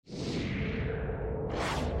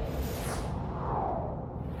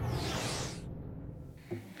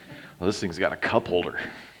Well, this thing's got a cup holder.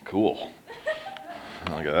 Cool.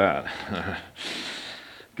 Look at that.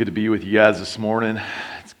 Good to be with you guys this morning.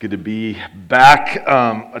 It's good to be back.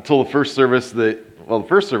 I told the first service the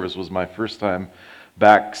first service was my first time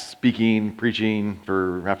back speaking, preaching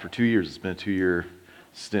after 2 years. It's been a 2-year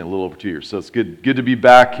stint, a little over 2 years. So it's good to be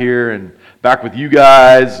back here and back with you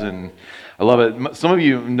guys, and I love it. Some of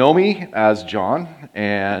you know me as John,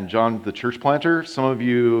 and John the church planter. Some of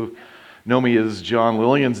you know me as John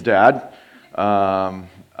Lillian's dad.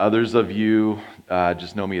 Others of you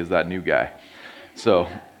just know me as that new guy. So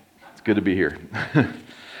it's good to be here.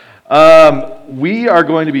 We are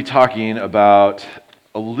going to be talking about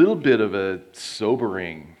a little bit of a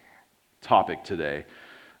sobering topic today.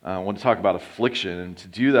 I want to talk about affliction, and to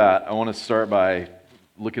do that, I want to start by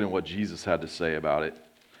looking at what Jesus had to say about it.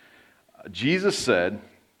 Jesus said,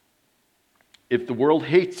 "If the world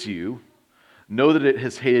hates you, know that it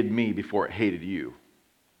has hated me before it hated you.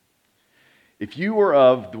 If you were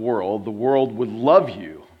of the world would love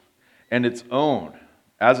you and its own,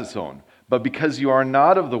 as its own. But because you are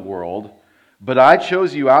not of the world, but I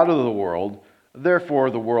chose you out of the world, therefore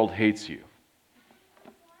the world hates you."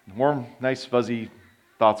 More nice, fuzzy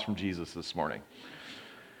thoughts from Jesus this morning.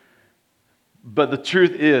 But the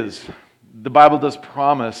truth is, the Bible does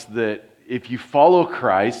promise that if you follow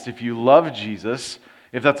Christ, if you love Jesus,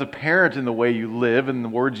 if that's apparent in the way you live and the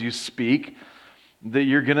words you speak, that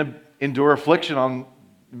you're going to endure affliction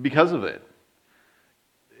because of it.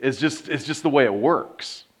 It's just the way it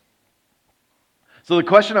works. So the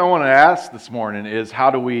question I want to ask this morning is,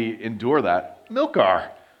 how do we endure that? Milkar,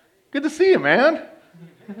 good to see you, man.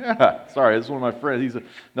 Yeah, sorry, this is one of my friends. He's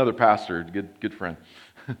another pastor, good friend.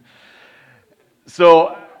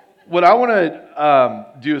 So what I want to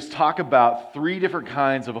do is talk about 3 different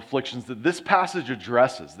kinds of afflictions that this passage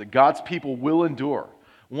addresses, that God's people will endure.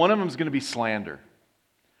 One of them is going to be slander.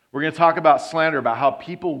 We're going to talk about slander, about how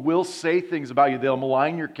people will say things about you. They'll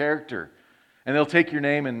malign your character, and they'll take your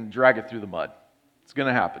name and drag it through the mud. It's going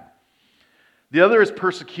to happen. The other is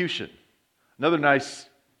persecution. Another nice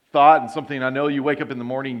thought, and something I know you wake up in the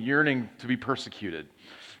morning yearning to be persecuted.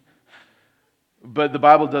 But the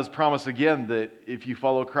Bible does promise again that if you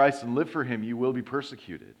follow Christ and live for Him, you will be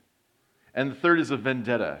persecuted. And the third is a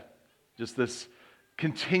vendetta, just this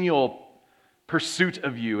continual pursuit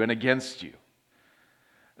of you and against you.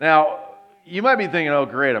 Now, you might be thinking, oh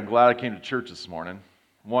great, I'm glad I came to church this morning.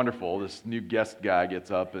 Wonderful, this new guest guy gets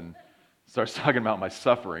up and starts talking about my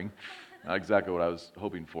suffering. Not exactly what I was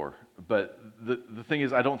hoping for. But the thing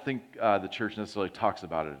is, I don't think the church necessarily talks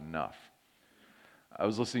about it enough. I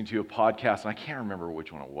was listening to a podcast, and I can't remember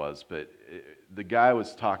which one it was, but the guy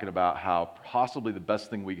was talking about how possibly the best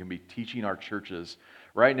thing we can be teaching our churches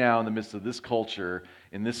right now in the midst of this culture,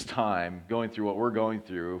 in this time, going through what we're going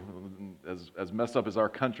through, as messed up as our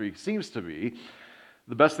country seems to be,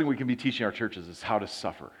 the best thing we can be teaching our churches is how to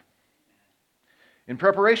suffer. In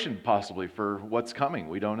preparation, possibly, for what's coming,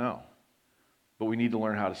 we don't know. But we need to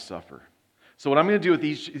learn how to suffer. So what I'm going to do with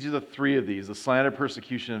each of the 3 of these, the slander,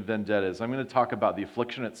 persecution, and vendettas, I'm going to talk about the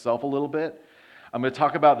affliction itself a little bit. I'm going to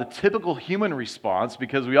talk about the typical human response,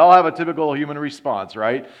 because we all have a typical human response,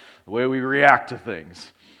 right? The way we react to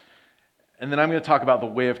things. And then I'm going to talk about the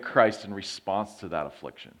way of Christ in response to that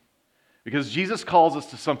affliction. Because Jesus calls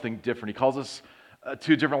us to something different. He calls us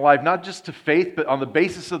to a different life, not just to faith, but on the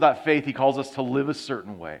basis of that faith, He calls us to live a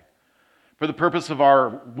certain way. For the purpose of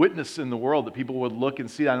our witness in the world, that people would look and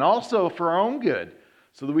see that, and also for our own good,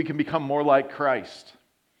 so that we can become more like Christ.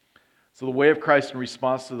 So the way of Christ in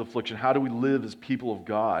response to the affliction, how do we live as people of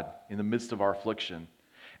God in the midst of our affliction?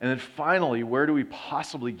 And then finally, where do we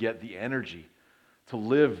possibly get the energy to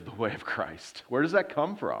live the way of Christ? Where does that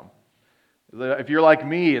come from? If you're like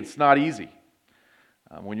me, it's not easy.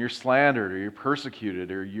 When you're slandered or you're persecuted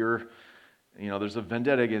or there's a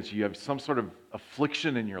vendetta against you, you have some sort of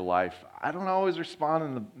affliction in your life, I don't always respond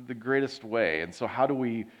in the greatest way. And so how do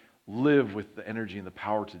we live with the energy and the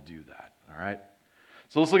power to do that? All right?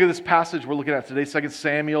 So let's look at this passage we're looking at today, 2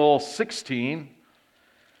 Samuel 16.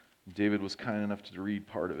 David was kind enough to read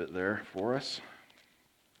part of it there for us.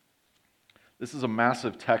 This is a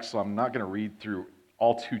massive text, so I'm not going to read through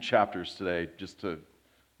all 2 chapters today, just to,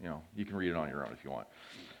 you can read it on your own if you want.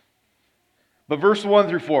 But verse 1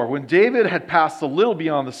 through 4, when David had passed a little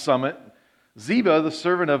beyond the summit, Ziba, the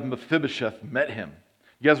servant of Mephibosheth, met him.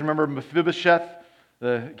 You guys remember Mephibosheth?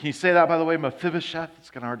 Can you say that, by the way? Mephibosheth? It's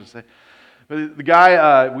kind of hard to say. But the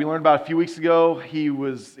guy we learned about a few weeks ago,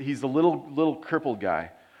 he's a little crippled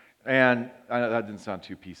guy. And that didn't sound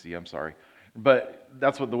too PC, I'm sorry. but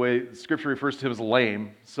that's what the way Scripture refers to him as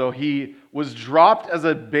lame. So he was dropped as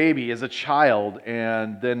a baby, as a child,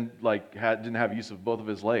 and then didn't have use of both of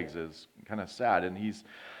his legs. It's kind of sad. And he's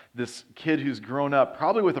this kid who's grown up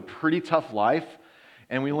probably with a pretty tough life.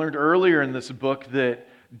 And we learned earlier in this book that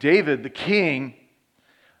David, the king,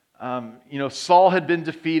 Saul had been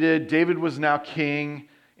defeated. David was now king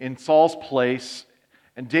in Saul's place.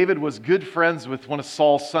 And David was good friends with one of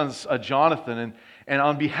Saul's sons, Jonathan. And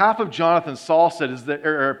on behalf of Jonathan,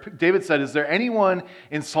 David said, "Is there anyone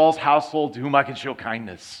in Saul's household to whom I can show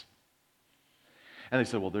kindness?" And they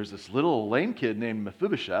said, "Well, there's this little lame kid named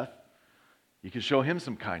Mephibosheth. You can show him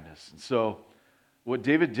some kindness." And so what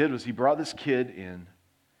David did was he brought this kid in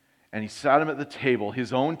and he sat him at the table,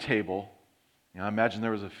 his own table. I imagine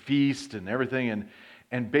there was a feast and everything,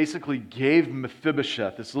 and basically gave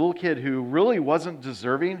Mephibosheth, this little kid who really wasn't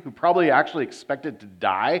deserving, who probably actually expected to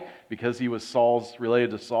die because he was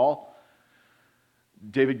related to Saul.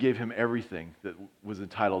 David gave him everything that was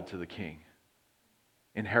entitled to the king.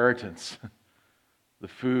 Inheritance, the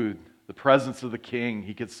food, the presence of the king.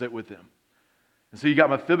 He could sit with him. And so you got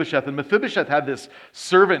Mephibosheth, and Mephibosheth had this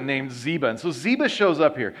servant named Ziba. And so Ziba shows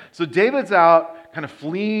up here. So David's out kind of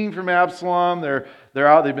fleeing from Absalom. They're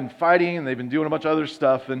out, they've been fighting, and they've been doing a bunch of other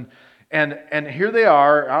stuff. And here they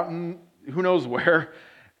are out in who knows where.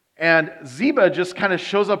 And Ziba just kind of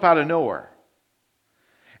shows up out of nowhere.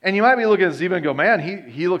 And you might be looking at Ziba and go, man,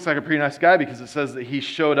 he looks like a pretty nice guy, because it says that he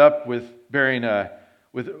showed up with a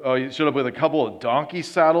couple of donkeys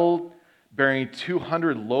saddled, bearing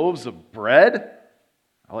 200 loaves of bread.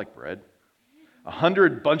 I like bread.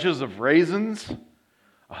 100 bunches of raisins,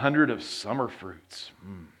 100 of summer fruits,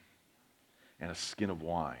 and a skin of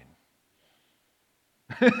wine.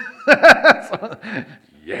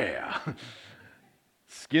 Yeah.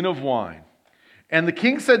 Skin of wine. And the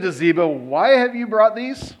king said to Ziba, "Why have you brought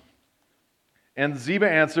these?" And Ziba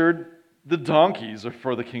answered, "The donkeys are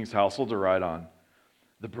for the king's household to ride on,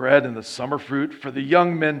 the bread and the summer fruit for the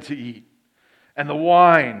young men to eat, and the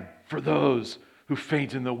wine for those who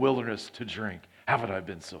faint in the wilderness to drink. Haven't I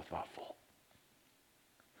been so thoughtful?"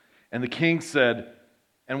 And the king said,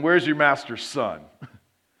 "And where's your master's son?"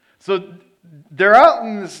 So they're out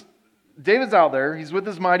in this, David's out there, he's with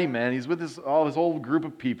his mighty men, he's with all his whole group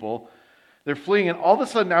of people. They're fleeing, and all of a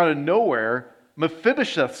sudden, out of nowhere,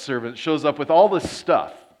 Mephibosheth's servant shows up with all this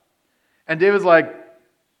stuff. And David's like,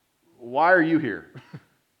 "Why are you here?"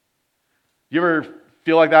 You ever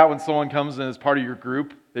feel like that when someone comes and is part of your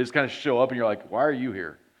group? They just kind of show up and you're like, "Why are you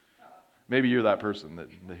here?" Maybe you're that person.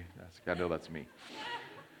 I know that's me.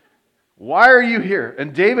 "Why are you here?"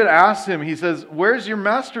 And David asks him, he says, "Where's your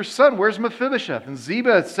master's son? Where's Mephibosheth?" And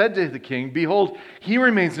Ziba said to the king, "Behold, he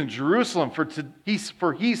remains in Jerusalem,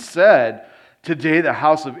 for he said, 'Today the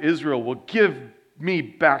house of Israel will give me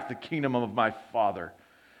back the kingdom of my father.'"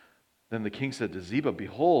 Then the king said to Ziba,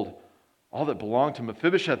 "Behold, all that belonged to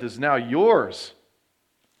Mephibosheth is now yours."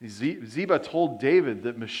 Ziba told David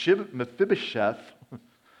that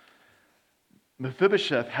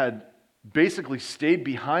Mephibosheth had basically stayed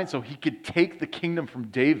behind so he could take the kingdom from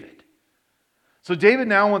David. So David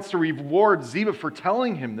now wants to reward Ziba for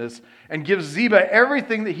telling him this and gives Ziba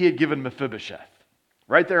everything that he had given Mephibosheth.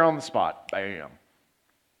 Right there on the spot. Bam.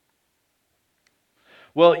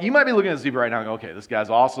 Well, you might be looking at Ziba right now and go, "Okay, this guy's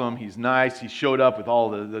awesome. He's nice. He showed up with all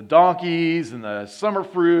the donkeys and the summer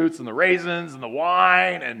fruits and the raisins and the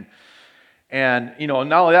wine and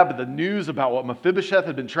not only that, but the news about what Mephibosheth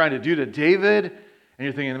had been trying to do to David." And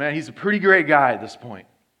you're thinking, man, he's a pretty great guy at this point.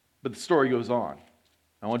 But the story goes on.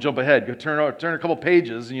 I want to jump ahead. Go turn a couple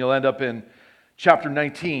pages and you'll end up in chapter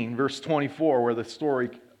 19, verse 24, where the story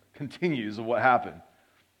continues of what happened.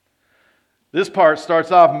 This part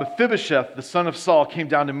starts off, Mephibosheth, the son of Saul, came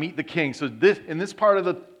down to meet the king. So in this part of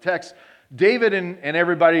the text, David and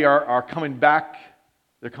everybody are coming back.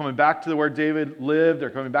 They're coming back to where David lived. They're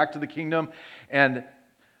coming back to the kingdom. And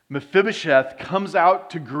Mephibosheth comes out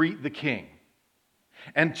to greet the king.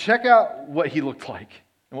 And check out what he looked like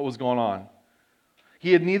and what was going on.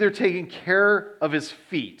 He had neither taken care of his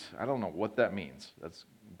feet. I don't know what that means,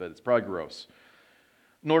 but it's probably gross.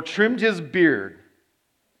 Nor trimmed his beard,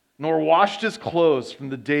 nor washed his clothes from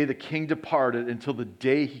the day the king departed until the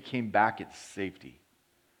day he came back in safety.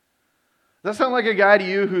 Does that sound like a guy to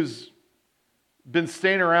you who's been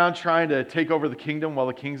staying around trying to take over the kingdom while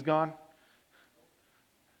the king's gone?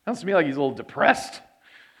 Sounds to me like he's a little depressed.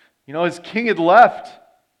 His king had left,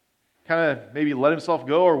 kind of maybe let himself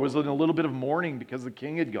go, or was in a little bit of mourning because the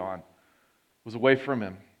king had gone, was away from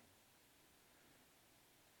him.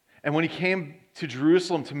 And when he came to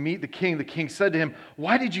Jerusalem to meet the king said to him,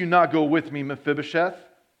 "Why did you not go with me, Mephibosheth?"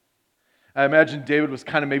 I imagine David was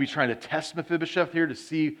kind of maybe trying to test Mephibosheth here to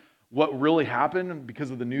see what really happened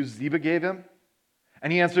because of the news Ziba gave him.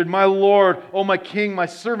 And he answered, "My lord, O my king, my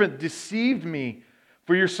servant deceived me.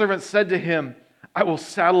 For your servant said to him, I will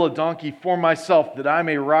saddle a donkey for myself that I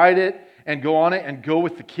may ride it and go on it and go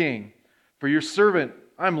with the king. For your servant,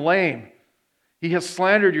 I'm lame. He has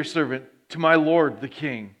slandered your servant to my lord, the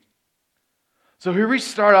king." So here we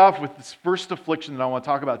start off with this first affliction that I want to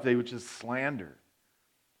talk about today, which is slander.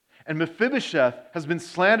 And Mephibosheth has been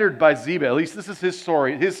slandered by Ziba. At least this is his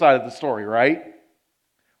story, his side of the story, right? We're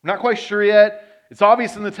not quite sure yet. It's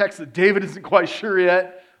obvious in the text that David isn't quite sure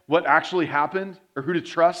yet what actually happened or who to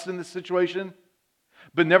trust in this situation.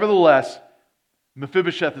 But nevertheless,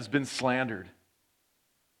 Mephibosheth has been slandered.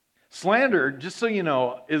 Slander, just so you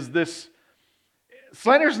know, is this...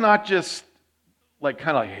 Slander is not just kind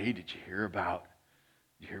of like, hey, did you hear about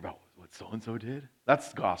what so-and-so did?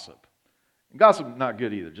 That's gossip. And gossip, not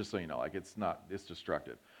good either, just so you know. It's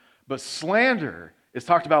destructive. But slander is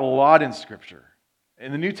talked about a lot in Scripture.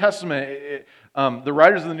 In the New Testament, the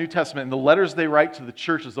writers of the New Testament, and the letters they write to the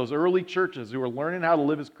churches, those early churches who were learning how to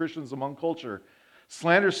live as Christians among culture,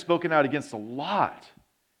 slander is spoken out against a lot.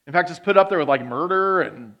 In fact, it's put up there with murder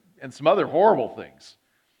and some other horrible things.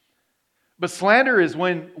 But slander is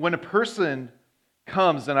when a person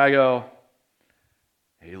comes and I go,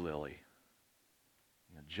 "Hey, Lily,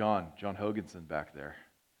 John Hoganson back there.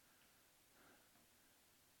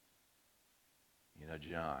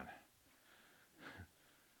 John,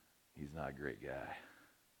 he's not a great guy."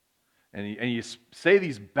 And you say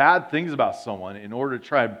these bad things about someone in order to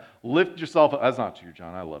try and lift yourself up. That's not true,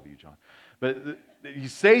 John. I love you, John. But you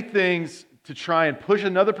say things to try and push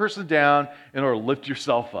another person down in order to lift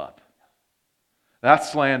yourself up.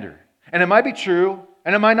 That's slander. And it might be true,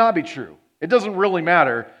 and it might not be true. It doesn't really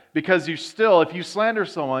matter, because if you slander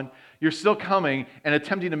someone, you're still coming and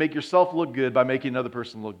attempting to make yourself look good by making another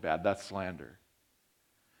person look bad. That's slander.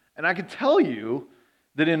 And I can tell you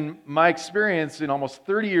that in my experience in almost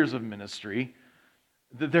 30 years of ministry,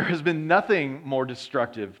 that there has been nothing more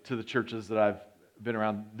destructive to the churches that I've been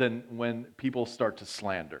around than when people start to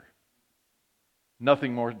slander.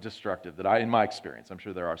 Nothing more destructive in my experience. I'm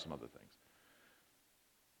sure there are some other things.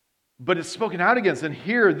 But it's spoken out against. And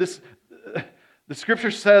here, the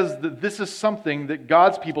Scripture says that this is something that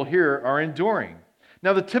God's people here are enduring.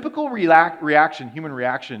 Now, the typical human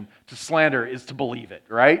reaction to slander is to believe it,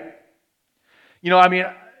 right?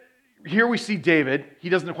 Here we see David. He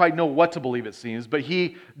doesn't quite know what to believe, it seems, but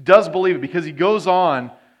he does believe it because he goes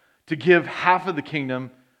on to give half of the kingdom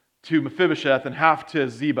to Mephibosheth and half to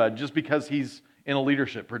Ziba just because he's in a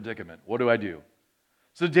leadership predicament. What do I do?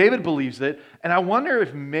 So David believes it, and I wonder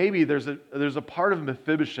if maybe there's a part of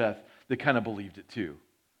Mephibosheth that kind of believed it too.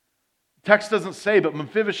 Text doesn't say, but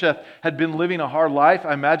Mephibosheth had been living a hard life.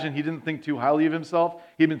 I imagine he didn't think too highly of himself.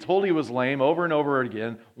 He'd been told he was lame over and over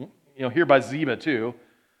again, here by Ziba too.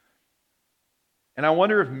 And I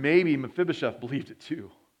wonder if maybe Mephibosheth believed it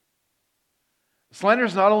too. Slander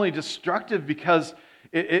is not only destructive because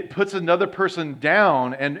it puts another person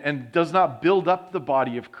down and does not build up the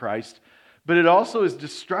body of Christ, but it also is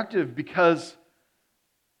destructive because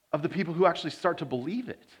of the people who actually start to believe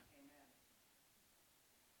it.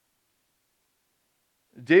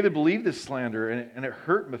 David believed this slander, and it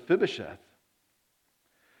hurt Mephibosheth.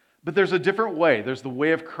 But there's a different way. There's the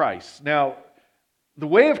way of Christ. Now, the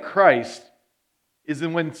way of Christ is that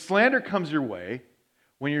when slander comes your way,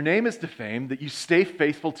 when your name is defamed, that you stay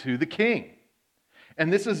faithful to the king.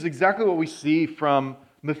 And this is exactly what we see from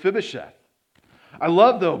Mephibosheth. I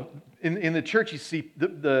love, though, in the church, you see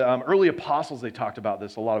the early apostles, they talked about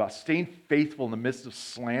this a lot, about staying faithful in the midst of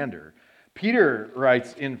slander. Peter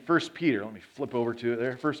writes in 1 Peter, let me flip over to it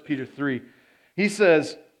there, 1 Peter 3. He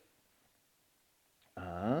says,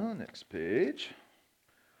 next page.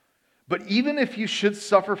 "But even if you should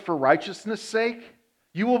suffer for righteousness' sake,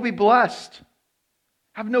 you will be blessed.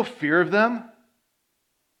 Have no fear of them,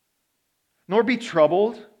 nor be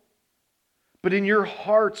troubled, but in your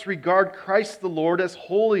hearts regard Christ the Lord as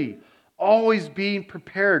holy, always being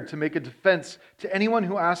prepared to make a defense to anyone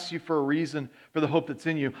who asks you for a reason for the hope that's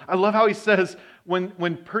in you." I love how he says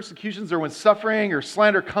when persecutions or when suffering or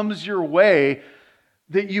slander comes your way,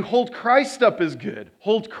 that you hold Christ up as good,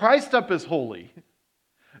 hold Christ up as holy.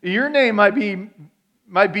 Your name might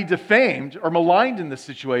be defamed or maligned in this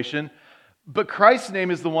situation, but Christ's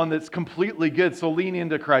name is the one that's completely good, so lean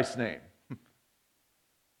into Christ's name.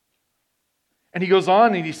 And he goes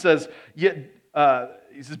on and he says,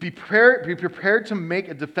 be prepared to make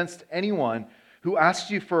a defense to anyone who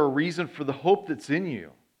asks you for a reason for the hope that's in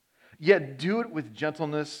you. Yet do it with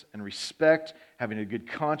gentleness and respect, having a good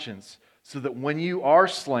conscience, so that when you are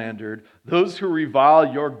slandered, those who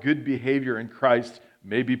revile your good behavior in Christ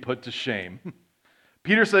may be put to shame.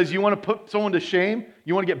 Peter says, you want to put someone to shame?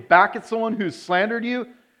 You want to get back at someone who's slandered you?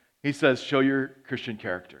 He says, show your Christian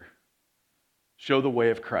character. Show the way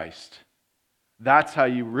of Christ. That's how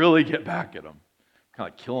you really get back at them. Kind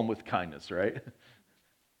of like kill them with kindness, right?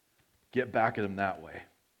 Get back at them that way.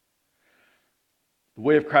 The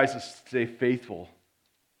way of Christ is to stay faithful.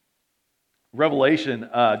 Revelation,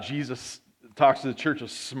 Jesus talks to the church of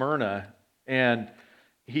Smyrna, and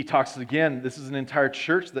he talks again, this is an entire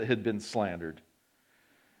church that had been slandered.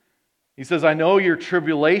 He says, I know your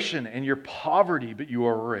tribulation and your poverty, but you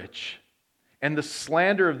are rich. And the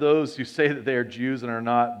slander of those who say that they are Jews and are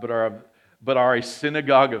not, but are a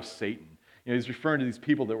synagogue of Satan. You know, he's referring to these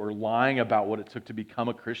people that were lying about what it took to become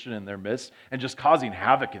a Christian in their midst and just causing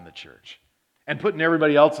havoc in the church and putting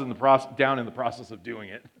everybody else down in the process of doing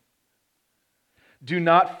it. Do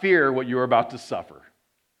not fear what you are about to suffer.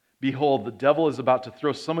 Behold, the devil is about to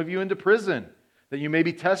throw some of you into prison, that you may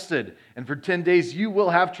be tested, and for 10 days you will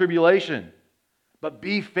have tribulation. But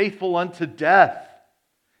be faithful unto death,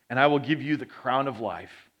 and I will give you the crown of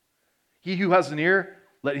life. He who has an ear,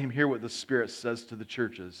 let him hear what the Spirit says to the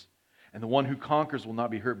churches. And the one who conquers will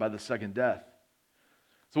not be hurt by the second death.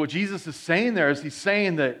 So what Jesus is saying there is he's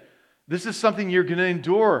saying that this is something you're going to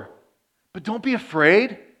endure. But don't be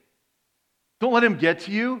afraid. Don't let him get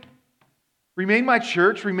to you. Remain my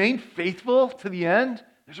church. Remain faithful to the end.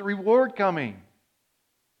 There's a reward coming.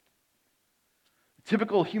 The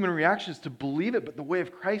typical human reaction is to believe it, but the way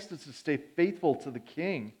of Christ is to stay faithful to the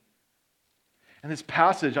King. And this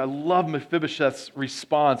passage, I love Mephibosheth's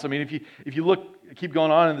response. I mean, if you look, keep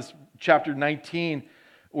going on in this chapter 19,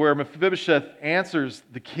 where Mephibosheth answers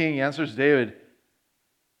the king, answers David.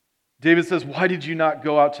 David says, why did you not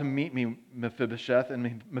go out to meet me, Mephibosheth?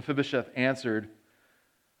 And Mephibosheth answered,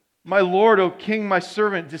 my lord, O king, my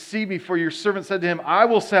servant deceived me, for your servant said to him, I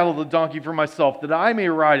will saddle the donkey for myself, that I may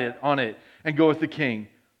ride on it and go with the king.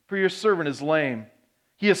 For your servant is lame.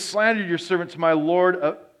 He has slandered your servant to my lord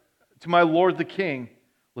the king.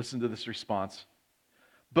 Listen to this response.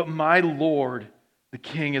 But my lord, the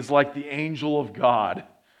king, is like the angel of God.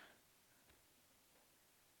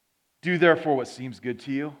 Do therefore what seems good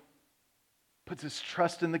to you. Puts his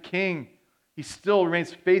trust in the king. He still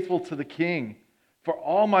remains faithful to the king. For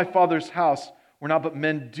all my father's house were not but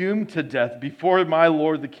men doomed to death before my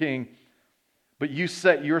lord the king. But you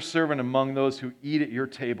set your servant among those who eat at your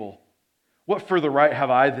table. What further right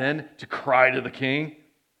have I then to cry to the king?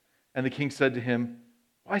 And the king said to him,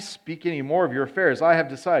 why speak any more of your affairs? I have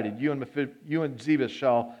decided, you and Ziba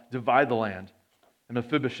shall divide the land. And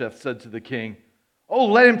Mephibosheth said to the king, oh,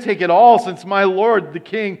 let him take it all, since my lord, the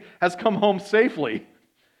king, has come home safely.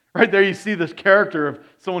 Right there you see this character of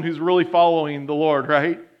someone who's really following the Lord,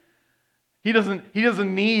 right? He doesn't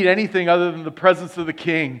need anything other than the presence of the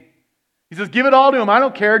king. He says, give it all to him. I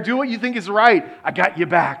don't care. Do what you think is right. I got you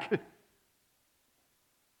back.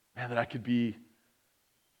 Man, that I could be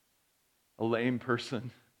a lame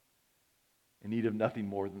person in need of nothing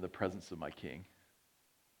more than the presence of my king.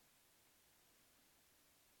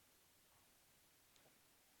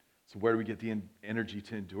 So where do we get the energy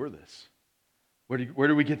to endure this? Where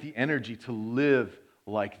do we get the energy to live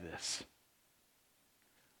like this?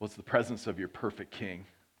 Well, it's the presence of your perfect king.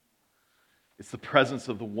 It's the presence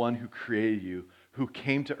of the one who created you, who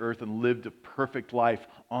came to earth and lived a perfect life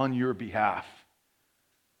on your behalf.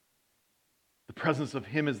 The presence of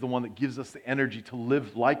him is the one that gives us the energy to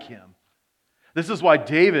live like him. This is why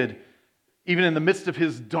David, even in the midst of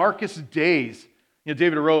his darkest days,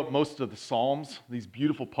 David wrote most of the Psalms, these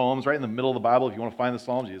beautiful poems right in the middle of the Bible. If you want to find the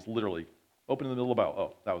Psalms, he is literally open in the middle of the Bible.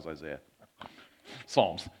 Oh, that was Isaiah.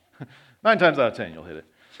 Psalms. 9 times out of 10, you'll hit it.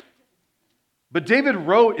 But David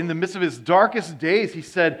wrote in the midst of his darkest days, he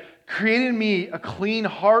said, create in me a clean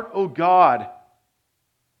heart, O God,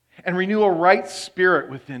 and renew a right spirit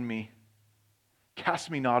within me.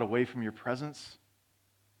 Cast me not away from your presence,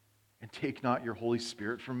 and take not your Holy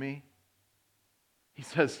Spirit from me. He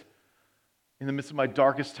says, in the midst of my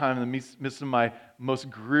darkest time, in the midst of my most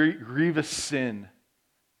grievous sin,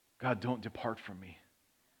 God, don't depart from me.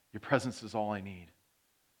 Your presence is all I need.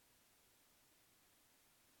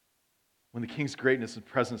 When the king's greatness and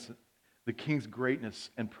presence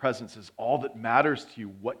is all that matters to you,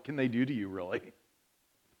 what can they do to you, really?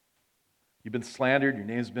 You've been slandered, your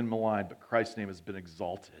name's been maligned, but Christ's name has been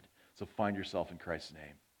exalted. So find yourself in Christ's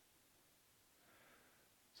name.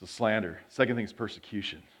 So slander. Second thing is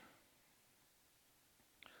persecution.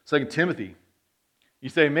 2 Timothy. You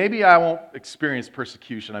say, maybe I won't experience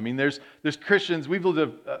persecution. I mean, there's Christians, we've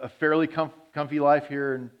lived a fairly comfy life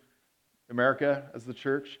here in America as the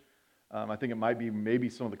church. I think it might be maybe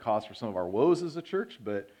some of the cost for some of our woes as a church,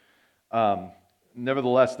 but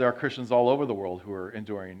nevertheless, there are Christians all over the world who are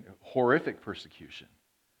enduring horrific persecution.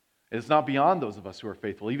 It's not beyond those of us who are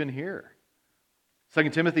faithful, even here. 2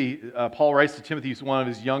 Timothy, Paul writes to Timothy, who's one of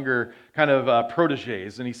his younger kind of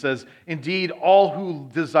proteges, and he says, "Indeed, all who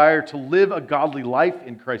desire to live a godly life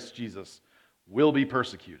in Christ Jesus will be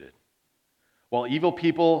persecuted, while evil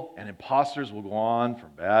people and impostors will go on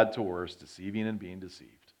from bad to worse, deceiving and being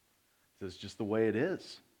deceived." This is just the way it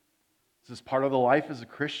is. This is part of the life as a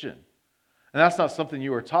Christian. And that's not something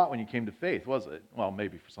you were taught when you came to faith, was it? Well,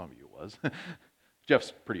 maybe for some of you it was.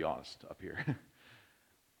 Jeff's pretty honest up here.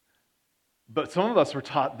 But some of us were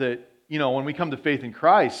taught that, when we come to faith in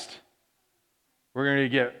Christ, we're going to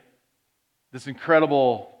get this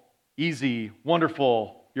incredible, easy,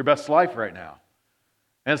 wonderful, your best life right now.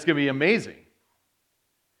 And it's going to be amazing.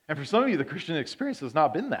 And for some of you, the Christian experience has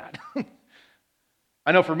not been that.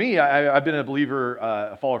 I know for me, I've been a believer,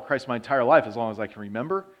 a follower of Christ my entire life, as long as I can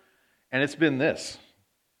remember. And it's been this.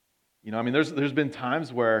 There's been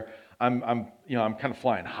times where I'm kind of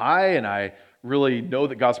flying high, and I really know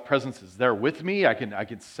that God's presence is there with me. I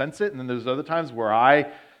can sense it. And then there's other times where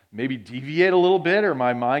I maybe deviate a little bit, or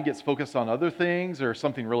my mind gets focused on other things, or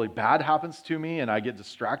something really bad happens to me, and I get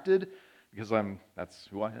distracted because that's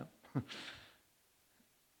who I am.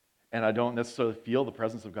 And I don't necessarily feel the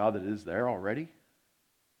presence of God that is there already.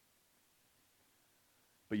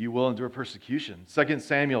 But you will endure persecution. 2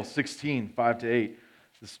 Samuel 16, 5-8.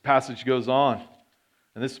 This passage goes on.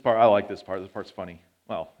 And this part, I like this part. This part's funny.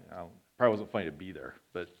 Well, probably wasn't funny to be there.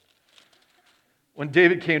 But when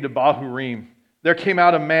David came to Bahurim, there came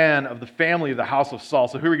out a man of the family of the house of Saul.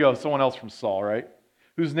 So here we go, someone else from Saul, right?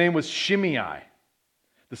 Whose name was Shimei,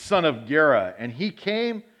 the son of Gera. And he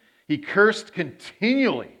came, he cursed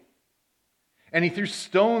continually. And he threw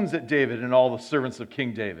stones at David and all the servants of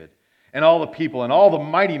King David, and all the people, and all the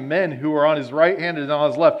mighty men who were on his right hand and on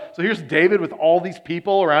his left. So here's David with all these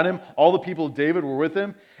people around him. All the people of David were with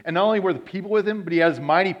him. And not only were the people with him, but he has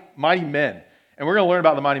mighty men. And we're going to learn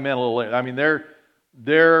about the mighty men a little later.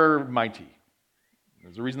 They're mighty.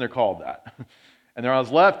 There's a reason they're called that. And they're on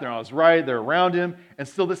his left, they're on his right, they're around him. And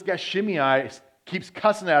still this guy Shimei keeps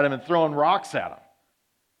cussing at him and throwing rocks at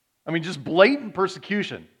him. Just blatant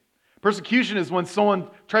persecution. Persecution is when someone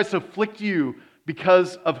tries to afflict you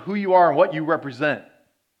because of who you are and what you represent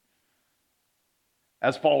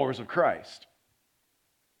as followers of Christ.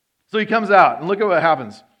 So he comes out, and look at what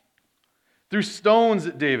happens. Threw stones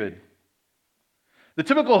at David. The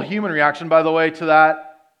typical human reaction, by the way, to that,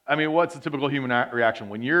 what's the typical human reaction?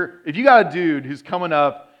 If you got a dude who's coming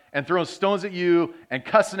up and throwing stones at you and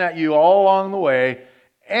cussing at you all along the way,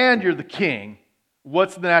 and you're the king,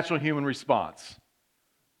 what's the natural human response?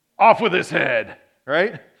 Off with his head,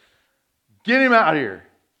 right? Get him out of here.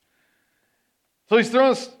 So he's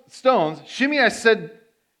throwing stones. Shimei said,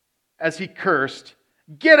 as he cursed,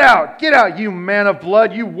 get out, you man of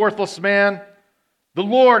blood, you worthless man. The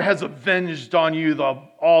Lord has avenged on you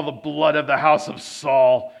all the blood of the house of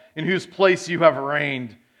Saul, in whose place you have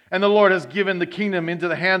reigned. And the Lord has given the kingdom into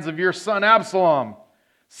the hands of your son Absalom.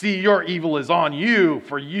 See, your evil is on you,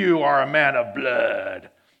 for you are a man of blood.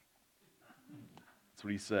 That's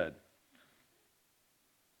what he said.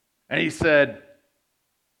 And he said,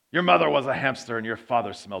 your mother was a hamster and your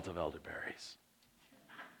father smelt of elderberries.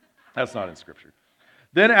 That's not in Scripture.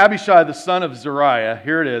 Then Abishai, the son of Zeruiah,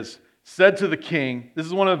 here it is, said to the king, this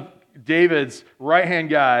is one of David's right-hand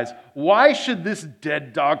guys, why should this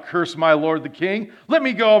dead dog curse my lord the king? Let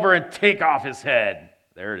me go over and take off his head.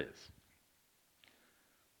 There it is.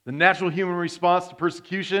 The natural human response to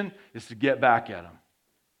persecution is to get back at him.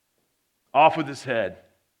 Off with his head.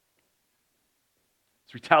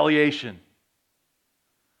 It's retaliation.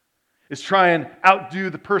 It's try and outdo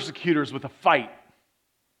the persecutors with a fight.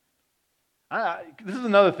 This is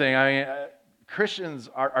another thing. Christians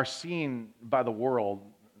are seen by the world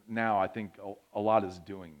now, I think a lot is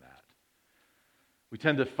doing that. We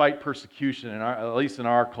tend to fight persecution, at least in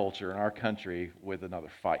our culture, in our country, with another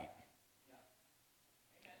fight.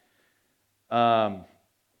 That's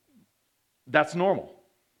normal,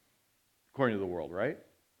 according to the world, right?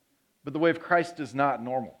 But the way of Christ is not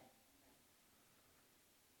normal.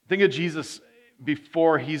 Think of Jesus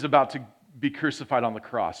before he's about to be crucified on the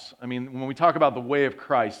cross. When we talk about the way of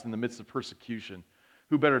Christ in the midst of persecution,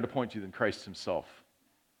 who better to point to than Christ himself?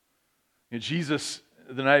 Jesus,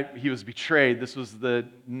 the night he was betrayed, this was the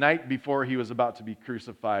night before he was about to be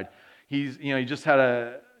crucified. He just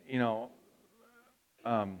had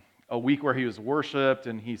a week where he was worshipped,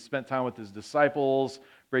 and he spent time with his disciples,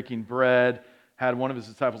 breaking bread, had one of his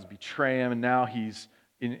disciples betray him, and now he's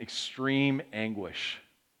in extreme anguish.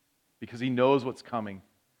 because he knows what's coming.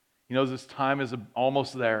 He knows his time is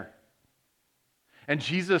almost there. And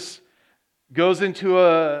Jesus goes into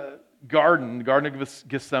a garden, the Garden of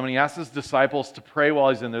Gethsemane. He asks his disciples to pray while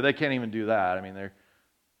he's in there. They can't even do that. I mean,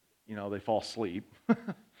 they fall asleep.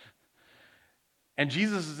 And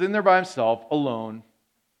Jesus is in there by himself, alone,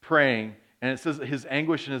 praying. And it says that his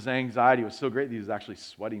anguish and his anxiety was so great that he was actually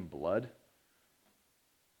sweating blood.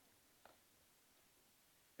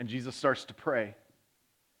 And Jesus starts to pray.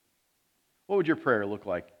 What would your prayer look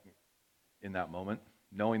like in that moment,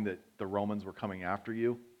 knowing that the Romans were coming after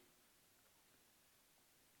you?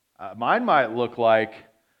 Mine might look like,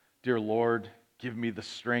 dear Lord, give me the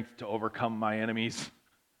strength to overcome my enemies.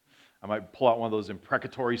 I might pull out one of those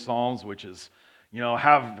imprecatory psalms, which is,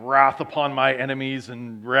 have wrath upon my enemies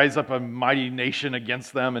and rise up a mighty nation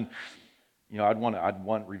against them. And, I'd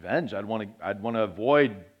want revenge. I'd want to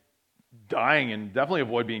avoid dying and definitely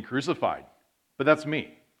avoid being crucified. But that's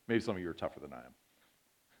me. Maybe some of you are tougher than I am.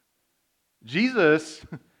 Jesus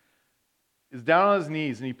is down on his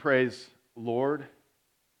knees and he prays, Lord,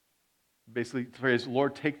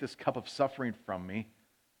 take this cup of suffering from me.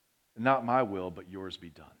 Not my will, but yours be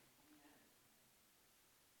done.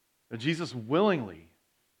 And Jesus willingly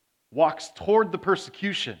walks toward the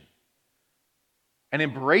persecution and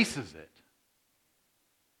embraces it.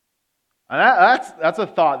 And that's a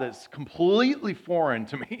thought that's completely foreign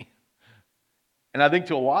to me. And I think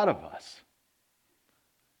to a lot of us.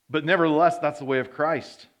 But nevertheless, that's the way of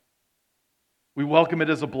Christ. We welcome it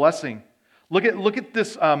as a blessing. Look at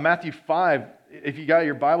this Matthew 5. If you got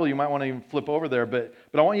your Bible, you might want to even flip over there. But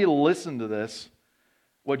I want you to listen to this.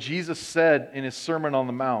 What Jesus said in his Sermon on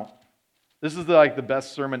the Mount. This is the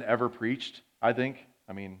best sermon ever preached, I think.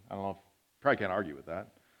 I mean, I don't know. Probably can't argue with that.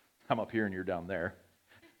 I'm up here and you're down there.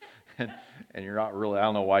 and you're not really, I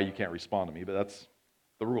don't know why you can't respond to me, but that's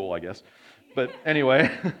the rule, I guess. But anyway,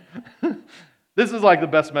 this is the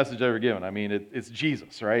best message ever given. I mean, it's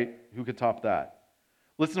Jesus, right? Who could top that?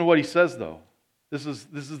 Listen to what he says, though. This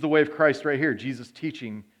is the way of Christ right here. Jesus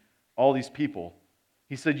teaching all these people.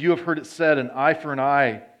 He said, you have heard it said, an eye for an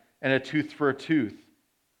eye and a tooth for a tooth.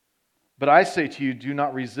 But I say to you, do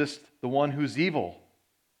not resist the one who's evil.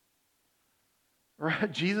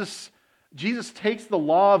 Right? Jesus takes the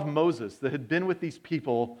law of Moses that had been with these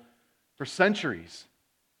people for centuries,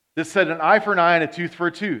 that said an eye for an eye and a tooth for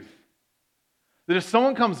a tooth. That if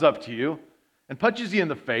someone comes up to you and punches you in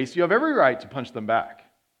the face, you have every right to punch them back.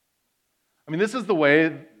 I mean, this is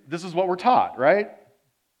what we're taught, right?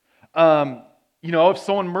 If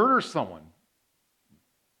someone murders someone,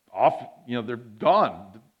 they're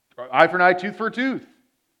gone. Eye for an eye, tooth for a tooth.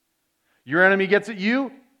 Your enemy gets at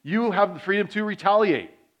you, you have the freedom to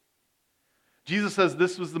retaliate. Jesus says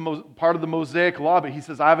this was part of the Mosaic law, but he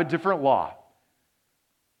says, I have a different law.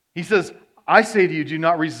 He says, I say to you, do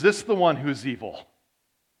not resist the one who is evil.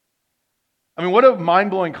 I mean, what a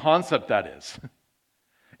mind-blowing concept that is.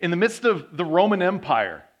 In the midst of the Roman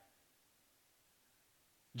Empire,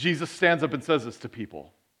 Jesus stands up and says this to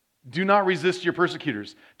people. Do not resist your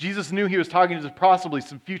persecutors. Jesus knew he was talking to possibly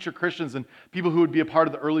some future Christians and people who would be a part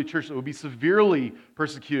of the early church that would be severely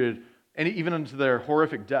persecuted and even unto their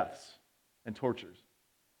horrific deaths and tortures.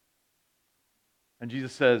 And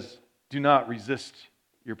Jesus says, do not resist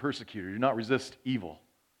your persecutor. Do not resist evil.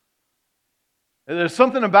 And there's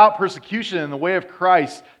something about persecution in the way of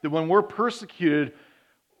Christ that when we're persecuted,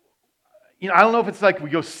 I don't know if it's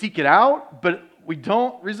we go seek it out, but we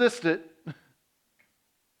don't resist it.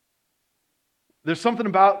 There's something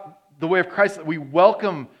about the way of Christ that we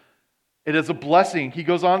welcome it as a blessing. Jesus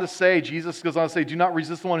goes on to say, do not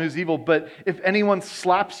resist the one who's evil, but if anyone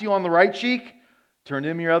slaps you on the right cheek, turn to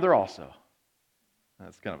him your other also.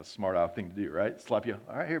 That's kind of a smart aleck thing to do, right? Slap you.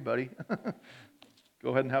 All right, here, buddy. Go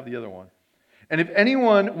ahead and have the other one. And if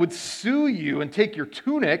anyone would sue you and take your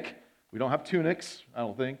tunic, we don't have tunics, I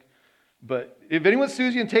don't think, but if anyone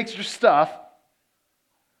sues you and takes your stuff,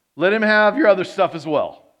 let him have your other stuff as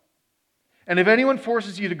well. And if anyone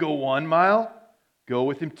forces you to go 1 mile, go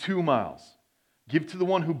with him 2 miles. Give to the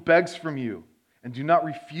one who begs from you, and do not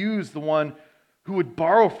refuse the one who would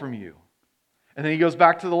borrow from you. And then he goes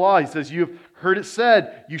back to the law. He says, you have heard it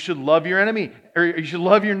said, you should love your enemy, or you should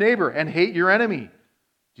love your neighbor and hate your enemy.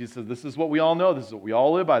 Jesus says, this is what we all know. This is what we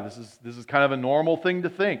all live by. This is kind of a normal thing to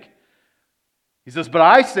think. He says, but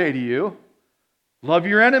I say to you, love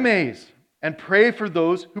your enemies and pray for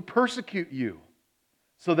those who persecute you,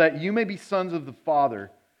 so that you may be sons of the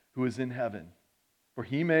Father who is in heaven. For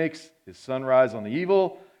he makes his sun rise on the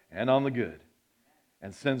evil and on the good,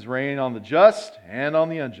 and sends rain on the just and on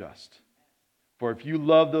the unjust. For if you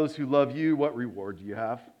love those who love you, what reward do you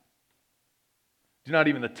have? Do not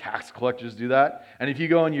even the tax collectors do that? And if you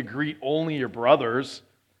go and you greet only your brothers,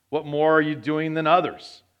 what more are you doing than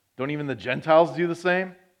others? Don't even the Gentiles do the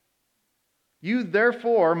same? You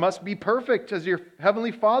therefore must be perfect as your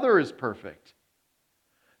heavenly Father is perfect.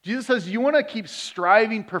 Jesus says, you want to keep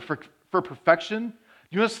striving for perfection?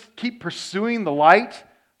 You must keep pursuing the light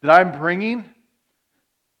that I'm bringing?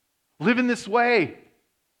 Live in this way.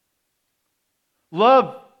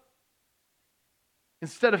 Love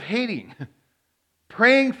instead of hating.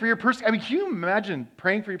 Praying for your can you imagine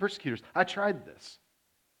praying for your persecutors? I tried this.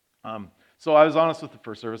 So I was honest with the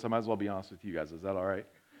first service. I might as well be honest with you guys. Is that all right?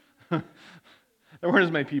 There weren't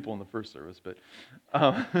as many people in the first service, but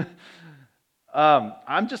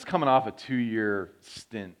I'm just coming off a 2-year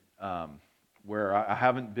stint where I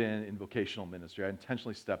haven't been in vocational ministry. I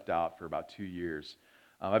intentionally stepped out for about 2 years.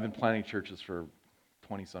 I've been planting churches for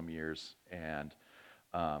 20-some years, and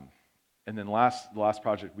then the last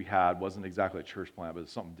project we had wasn't exactly a church plant, but it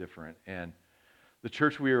was something different. And the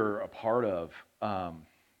church we were a part of,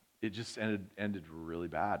 it just ended really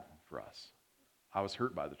bad for us. I was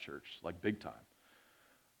hurt by the church, like big time.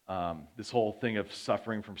 This whole thing of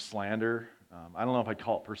suffering from slander, I don't know if I'd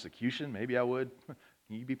call it persecution. Maybe I would.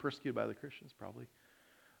 Can you be persecuted by the Christians? Probably.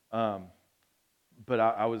 But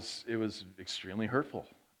it was extremely hurtful.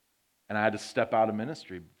 And I had to step out of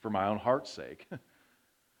ministry for my own heart's sake.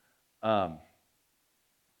 I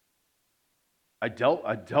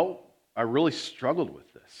really struggled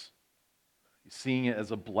with this, seeing it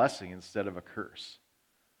as a blessing instead of a curse.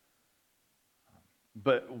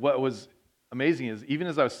 But what was amazing is, even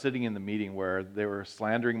as I was sitting in the meeting where they were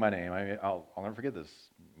slandering my name, I'll never forget this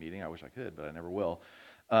meeting. I wish I could, but I never will.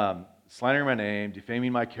 Slandering my name,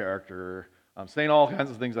 defaming my character, saying all kinds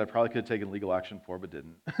of things I probably could have taken legal action for, but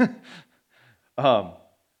didn't.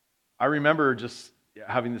 I remember just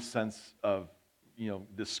having this sense of,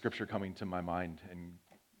 this scripture coming to my mind and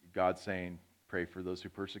God saying, pray for those who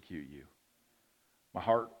persecute you. My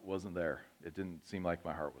heart wasn't there. It didn't seem like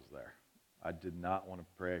my heart was there. I did not want to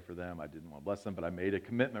pray for them. I didn't want to bless them, but I made a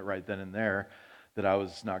commitment right then and there that I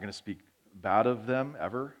was not going to speak bad of them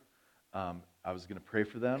ever. I was going to pray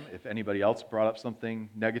for them. If anybody else brought up something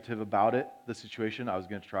negative about the situation, I was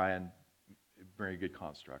going to try and bring a good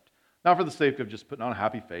construct. Not for the sake of just putting on a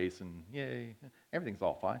happy face and, yay, everything's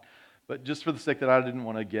all fine. But just for the sake that I didn't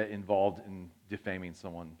want to get involved in defaming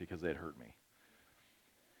someone because they had hurt me.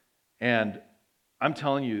 And I'm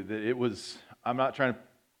telling you that I'm not trying to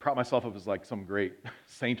prop myself up as like some great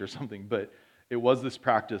saint or something, but it was this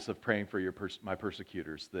practice of praying for my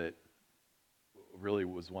persecutors that really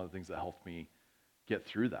was one of the things that helped me get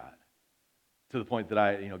through that. To the point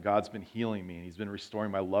that God's been healing me and He's been restoring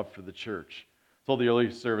my love for the church. I told the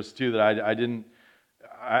early service too that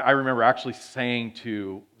I remember actually saying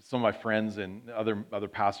to some of my friends and other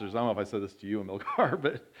pastors, I don't know if I said this to you,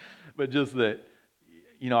 Amilcar, but just that,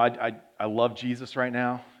 I love Jesus right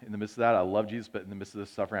now. In the midst of that, I love Jesus, but in the midst of this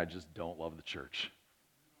suffering, I just don't love the church.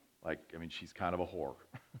 She's kind of a whore.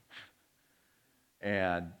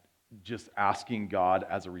 And just asking God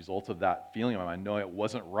as a result of that feeling, I know it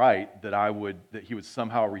wasn't right that He would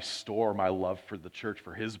somehow restore my love for the church,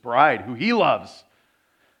 for His bride, who He loves.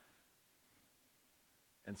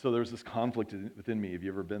 And so there's this conflict within me. Have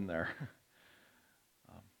you ever been there?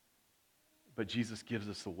 But Jesus gives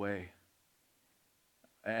us a way.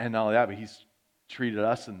 And not only that, but He's treated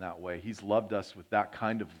us in that way. He's loved us with that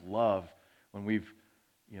kind of love when we've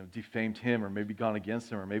defamed Him or maybe gone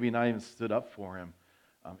against Him or maybe not even stood up for Him.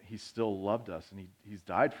 He's still loved us and He's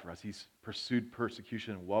died for us. He's pursued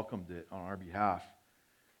persecution and welcomed it on our behalf.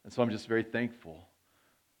 And so I'm just very thankful.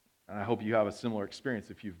 And I hope you have a similar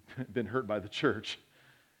experience if you've been hurt by the church.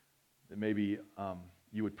 That maybe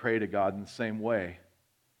you would pray to God in the same way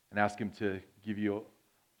and ask Him to give you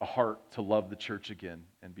a heart to love the church again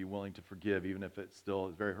and be willing to forgive, even if it still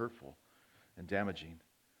is very hurtful and damaging.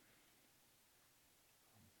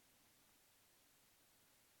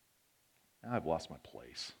 Now I've lost my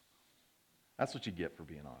place. That's what you get for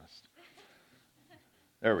being honest.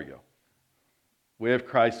 There we go. Way of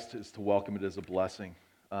Christ is to welcome it as a blessing.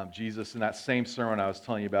 Jesus, in that same sermon I was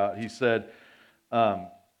telling you about, He said,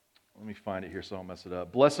 let me find it here so I don't mess it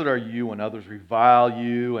up. Blessed are you when others revile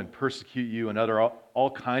you and persecute you and utter all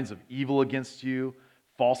kinds of evil against you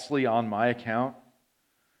falsely on my account.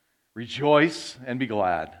 Rejoice and be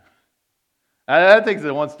glad. That takes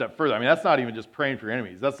it one step further. That's not even just praying for your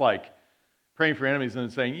enemies. That's like praying for enemies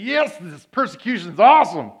and saying, yes, this persecution is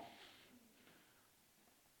awesome.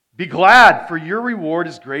 Be glad, for your reward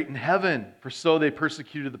is great in heaven, for so they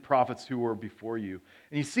persecuted the prophets who were before you.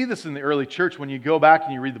 And you see this in the early church when you go back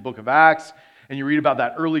and you read the book of Acts and you read about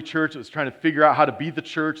that early church that was trying to figure out how to be the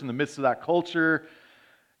church in the midst of that culture.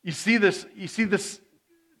 You see this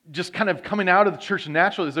just kind of coming out of the church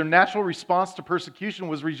naturally. Their natural response to persecution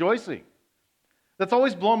was rejoicing. That's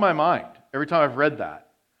always blown my mind every time I've read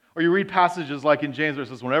that. Or you read passages like in James where it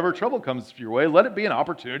says, whenever trouble comes your way, let it be an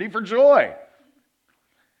opportunity for joy.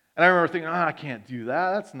 And I remember thinking, I can't do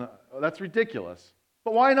that. That's ridiculous.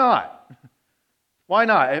 But why not? Why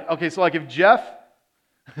not? Okay, so like if Jeff,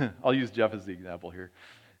 I'll use Jeff as the example here.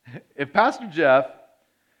 If Pastor Jeff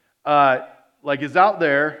is out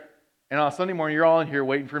there, and on Sunday morning you're all in here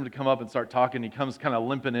waiting for him to come up and start talking, he comes kind of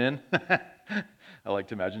limping in. I like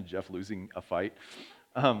to imagine Jeff losing a fight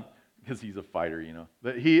because he's a fighter,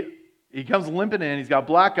 But he comes limping in, he's got a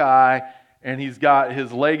black eye, and his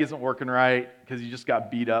leg isn't working right because he just got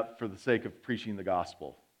beat up for the sake of preaching the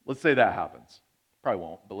gospel. Let's say that happens. Probably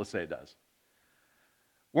won't, but let's say it does.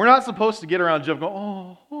 We're not supposed to get around Jeff and go,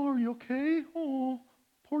 oh, are you okay? Oh,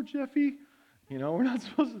 poor Jeffy. We're not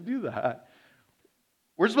supposed to do that.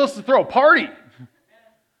 We're supposed to throw a party.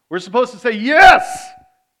 We're supposed to say, yes!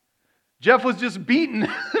 Jeff was just beaten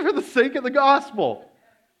for the sake of the gospel.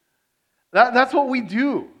 That's what we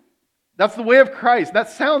do. That's the way of Christ. That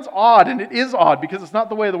sounds odd, and it is odd because it's not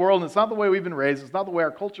the way of the world, and it's not the way we've been raised, it's not the way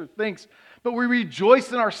our culture thinks, but we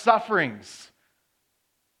rejoice in our sufferings.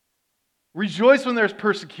 Rejoice when there's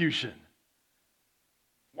persecution.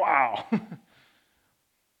 Wow.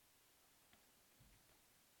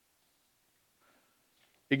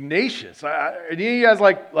 Ignatius. Any of you guys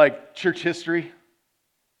like church history?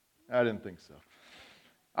 I didn't think so.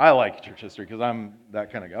 I like church history because I'm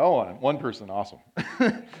that kind of guy. Oh, one person, awesome.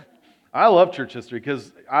 I love church history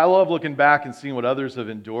because I love looking back and seeing what others have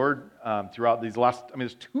endured throughout these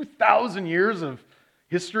there's 2,000 years of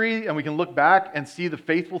history, and we can look back and see the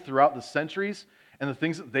faithful throughout the centuries and the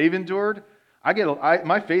things that they've endured.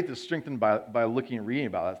 My faith is strengthened by looking and reading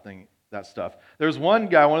about that stuff. There's one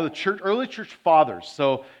guy, one of the early church fathers.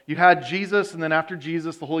 So you had Jesus, and then after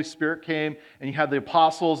Jesus, the Holy Spirit came, and you had the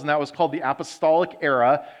apostles, and that was called the apostolic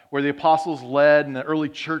era, where the apostles led, and the early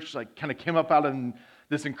church kind of came up out of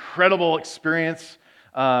this incredible experience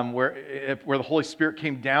where the Holy Spirit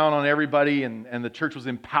came down on everybody, and the church was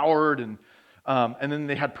empowered, and then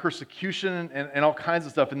they had persecution and all kinds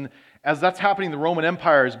of stuff. And as that's happening, the Roman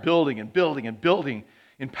Empire is building and building and building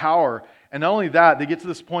in power. And not only that, they get to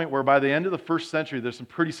this point where by the end of the first century, there's some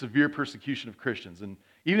pretty severe persecution of Christians. And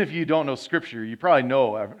even if you don't know Scripture, you probably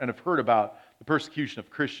know and have heard about the persecution of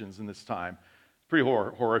Christians in this time. It's pretty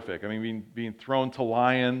horrific. I mean, being thrown to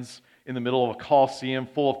lions in the middle of a Colosseum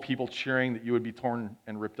full of people cheering that you would be torn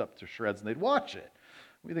and ripped up to shreds, and they'd watch it.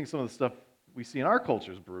 We think some of the stuff we see in our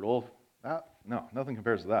culture is brutal. No, nothing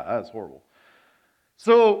compares to that. That is horrible.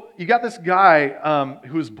 So you got this guy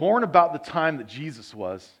who was born about the time that Jesus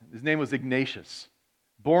was. His name was Ignatius.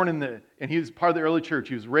 And he was part of the early church.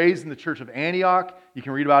 He was raised in the church of Antioch. You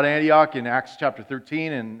can read about Antioch in Acts chapter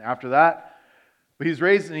 13 and after that. But he was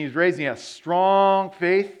raised and he had strong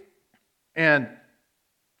faith. And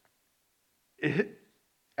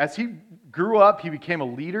as he grew up, he became a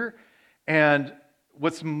leader. And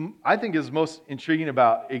what's I think is most intriguing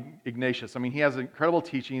about Ignatius, he has incredible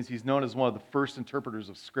teachings. He's known as one of the first interpreters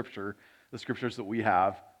of Scripture, the Scriptures that we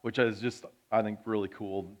have, which is just, I think, really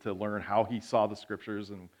cool to learn how he saw the Scriptures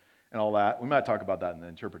and all that. We might talk about that in the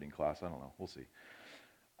interpreting class. I don't know. We'll see.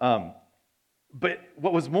 But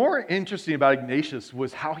what was more interesting about Ignatius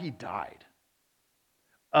was how he died.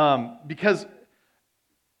 Because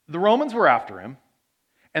the Romans were after him,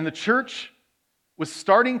 and the church was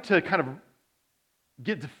starting to kind of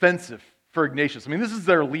get defensive for Ignatius. This is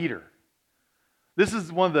their leader. This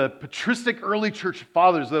is one of the patristic early church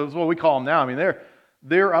fathers. That's what we call them now.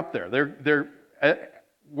 They're up there. They're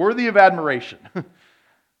worthy of admiration.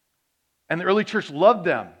 And the early church loved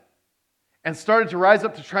them and started to rise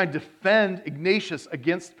up to try and defend Ignatius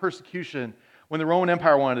against persecution when the Roman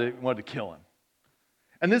Empire wanted to kill him.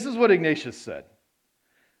 And this is what Ignatius said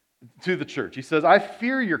to the church. He says, "I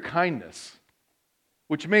fear your kindness,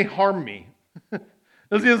 which may harm me."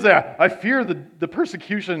 Doesn't even say, "I fear the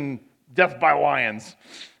persecution, death by lions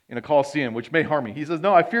in a Colosseum, which may harm me." He says,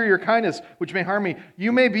 "No, I fear your kindness, which may harm me.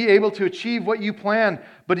 You may be able to achieve what you plan,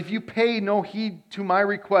 but if you pay no heed to my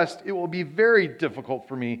request, it will be very difficult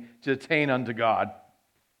for me to attain unto God.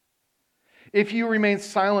 If you remain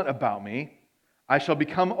silent about me, I shall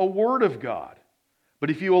become a word of God. But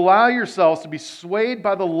if you allow yourselves to be swayed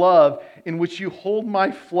by the love in which you hold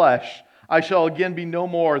my flesh, I shall again be no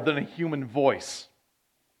more than a human voice."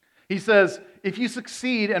 He says, if you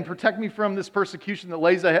succeed and protect me from this persecution that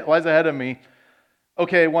lies ahead of me,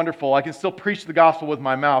 okay, wonderful. I can still preach the gospel with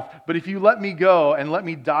my mouth. But if you let me go and let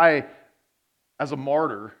me die as a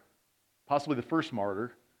martyr, possibly the first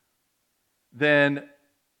martyr, then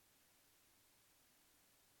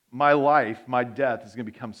my life, my death is going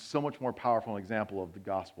to become so much more powerful an example of the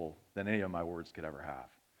gospel than any of my words could ever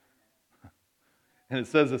have. And it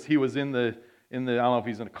says as he was in the I don't know if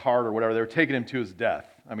he's in a cart or whatever, they were taking him to his death.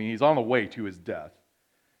 I mean, he's on the way to his death.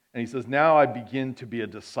 And he says, now I begin to be a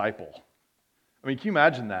disciple. I mean, can you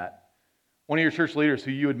imagine that? One of your church leaders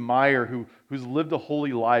who you admire, who's lived a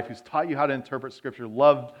holy life, who's taught you how to interpret Scripture,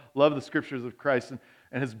 loved the Scriptures of Christ, and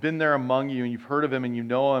has been there among you, and you've heard of him, and you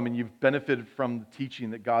know him, and you've benefited from the teaching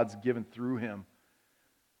that God's given through him.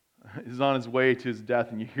 He's on his way to his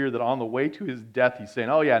death, and you hear that on the way to his death, he's saying,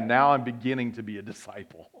 oh yeah, now I'm beginning to be a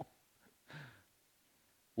disciple.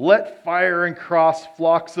 Let fire and cross,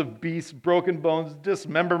 flocks of beasts, broken bones,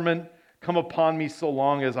 dismemberment come upon me so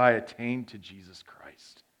long as I attain to Jesus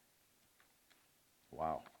Christ.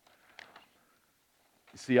 Wow.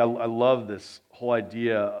 You see, I love this whole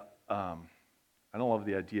idea. I don't love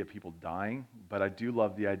the idea of people dying, but I do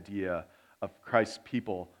love the idea of Christ's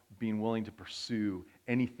people being willing to pursue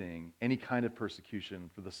anything, any kind of persecution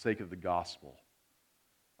for the sake of the gospel.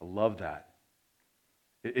 I love that.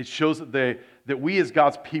 It shows that we as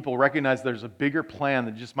God's people recognize there's a bigger plan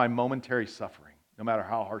than just my momentary suffering, no matter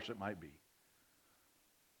how harsh it might be.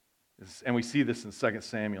 And we see this in 2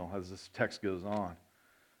 Samuel as this text goes on.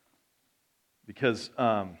 Because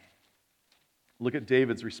look at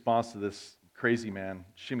David's response to this crazy man,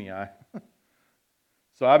 Shimei.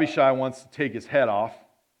 So Abishai wants to take his head off.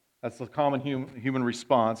 That's the common human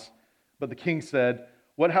response. But the king said,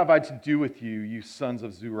 what have I to do with you, you sons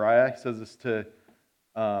of Zeruiah? He says this to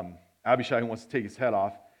Abishai, who wants to take his head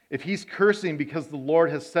off. If he's cursing because the Lord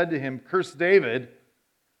has said to him, curse David,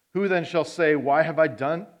 who then shall say, why have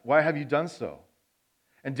you done so?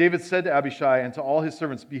 And David said to Abishai and to all his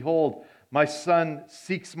servants, behold, my son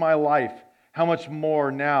seeks my life. How much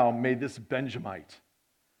more now may this Benjamite?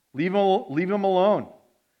 Leave him alone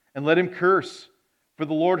and let him curse, for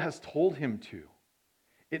the Lord has told him to.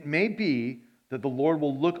 It may be that the Lord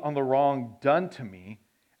will look on the wrong done to me,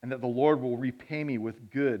 and that the Lord will repay me with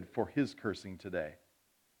good for his cursing today.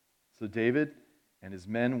 So David and his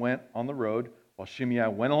men went on the road, while Shimei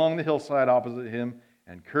went along the hillside opposite him,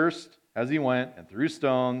 and cursed as he went, and threw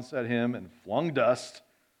stones at him, and flung dust.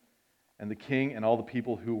 And the king and all the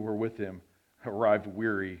people who were with him arrived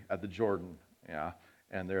weary at the Jordan.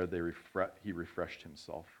 And there he refreshed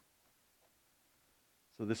himself.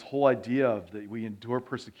 So this whole idea of that we endure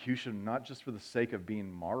persecution not just for the sake of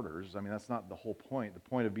being martyrs. I mean, that's not the whole point. The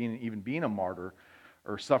point of being a martyr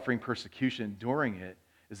or suffering persecution, enduring it,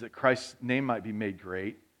 is that Christ's name might be made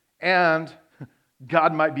great, and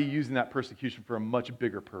God might be using that persecution for a much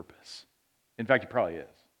bigger purpose. In fact, He probably is.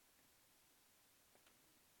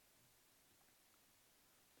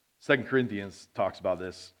 2 Corinthians talks about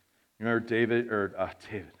this. You remember David,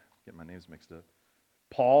 get my names mixed up.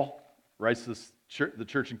 Paul writes this the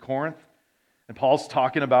church in Corinth, and Paul's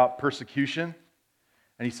talking about persecution,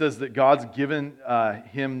 and he says that God's given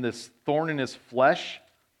him this thorn in his flesh.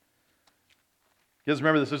 You guys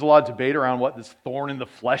remember this? There's a lot of debate around what this thorn in the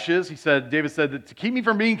flesh is. David said that to keep me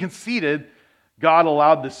from being conceited, God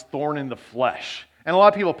allowed this thorn in the flesh. And a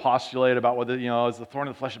lot of people postulate about whether, is the thorn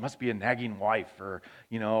in the flesh, it must be a nagging wife or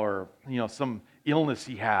some illness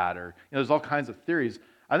he had, or, there's all kinds of theories.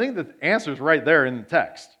 I think the answer is right there in the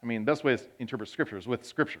text. I mean, best way to interpret Scripture is with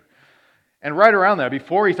Scripture. And right around there,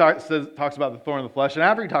 before he talks about the thorn in the flesh, and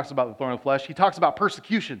after he talks about the thorn in the flesh, he talks about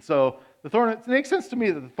persecution. So it makes sense to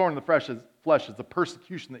me that the thorn in the flesh is the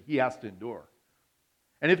persecution that he has to endure.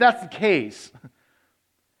 And if that's the case,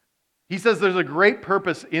 he says there's a great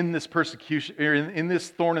purpose in this persecution, or in this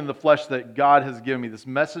thorn in the flesh that God has given me, this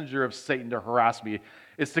messenger of Satan to harass me.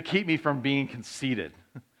 It's to keep me from being conceited.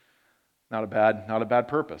 Not a bad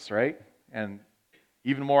purpose, right? And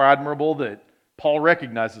even more admirable that Paul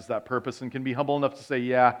recognizes that purpose and can be humble enough to say,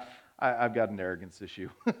 yeah, I've got an arrogance issue.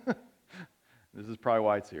 This is probably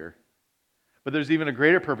why it's here. But there's even a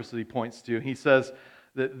greater purpose that he points to. He says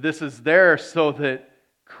that this is there so that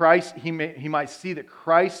he might see that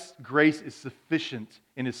Christ's grace is sufficient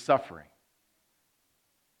in his suffering.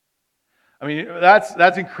 I mean,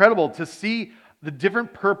 that's incredible to see the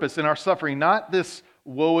different purpose in our suffering, not this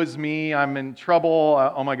woe is me, I'm in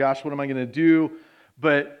trouble, oh my gosh, what am I going to do?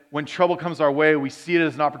 But when trouble comes our way, we see it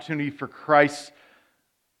as an opportunity for Christ's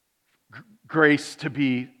grace to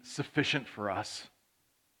be sufficient for us.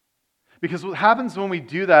 Because what happens when we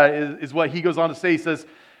do that is what he goes on to say. He says,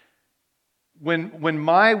 when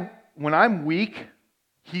I'm weak,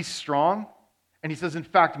 he's strong. And he says, in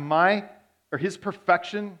fact, his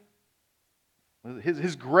perfection,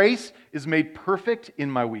 his grace is made perfect in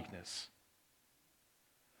my weakness.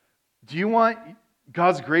 Do you want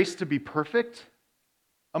God's grace to be perfect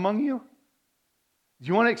among you? Do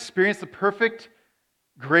you want to experience the perfect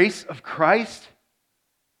grace of Christ?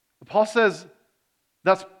 Paul says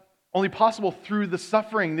that's only possible through the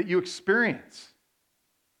suffering that you experience.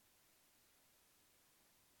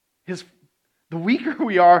 The weaker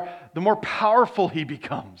we are, the more powerful he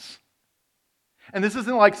becomes. And this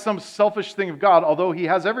isn't like some selfish thing of God, although he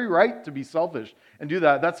has every right to be selfish and do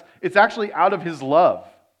that. It's actually out of his love.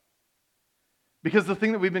 Because the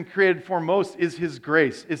thing that we've been created for most is his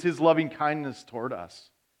grace, is his loving kindness toward us.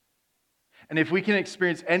 And if we can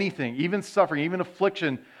experience anything, even suffering, even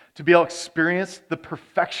affliction, to be able to experience the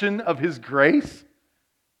perfection of his grace,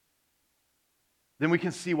 then we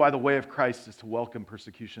can see why the way of Christ is to welcome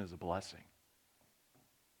persecution as a blessing.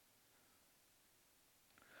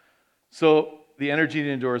 So the energy to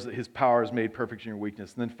endure is that his power is made perfect in your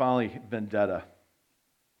weakness. And then finally, vendetta.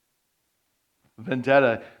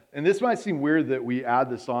 Vendetta. And this might seem weird that we add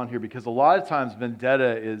this on here because a lot of times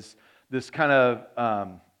vendetta is this kind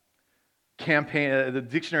of campaign. The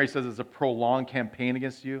dictionary says it's a prolonged campaign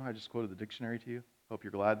against you. I just quoted the dictionary to you. Hope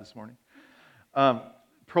you're glad this morning.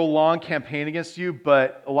 Prolonged campaign against you,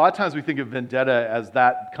 but a lot of times we think of vendetta as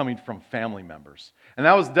that coming from family members. And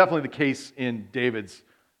that was definitely the case in David's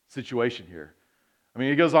situation here. I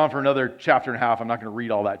mean, it goes on for another chapter and a half. I'm not going to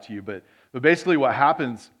read all that to you, but basically what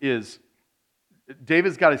happens is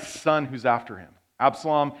David's got his son who's after him.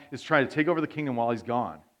 Absalom is trying to take over the kingdom while he's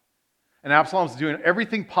gone. And Absalom's doing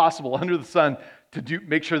everything possible under the sun to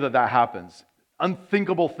make sure that happens.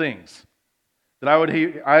 Unthinkable things that I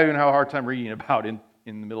even have a hard time reading about in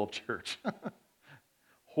the middle of church.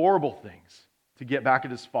 Horrible things to get back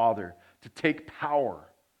at his father, to take power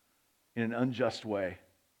in an unjust way.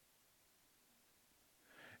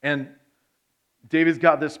 And David's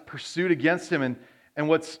got this pursuit against him. And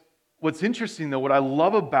what's interesting, though, what I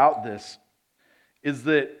love about this is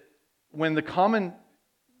that when the common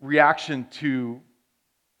reaction to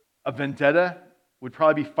a vendetta would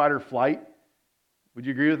probably be fight or flight. Would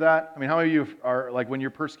you agree with that? I mean, how many of you are, like, when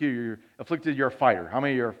you're persecuted, you're afflicted, you're a fighter? How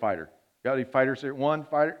many of you are a fighter? Got any fighters here? One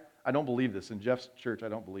fighter? I don't believe this. In Jeff's church, I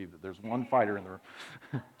don't believe that there's one fighter in the room.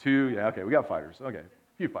 Two? Yeah, okay, we got fighters. Okay,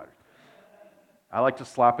 a few fighters. I like to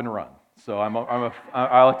slap and run, so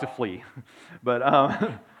I like to flee. But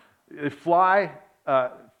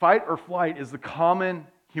fight or flight is the common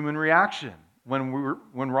human reaction when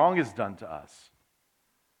wrong is done to us.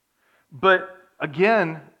 But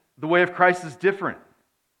again, the way of Christ is different.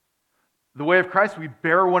 The way of Christ, we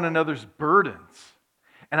bear one another's burdens.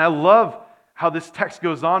 And I love how this text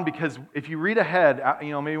goes on because if you read ahead,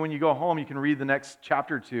 maybe when you go home, you can read the next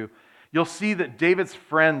chapter or two, you'll see that David's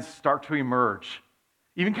friends start to emerge,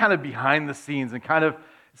 even kind of behind the scenes, and kind of,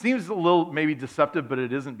 it seems a little maybe deceptive, but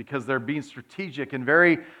it isn't because they're being strategic and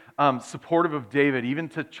very supportive of David, even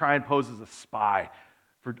to try and pose as a spy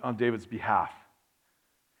on David's behalf.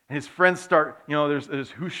 And his friends start,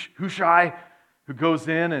 there's Hushai who goes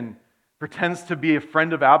in and pretends to be a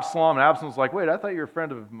friend of Absalom, and Absalom's like, wait, I thought you were a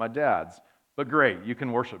friend of my dad's, but great, you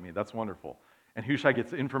can worship me, that's wonderful. And Hushai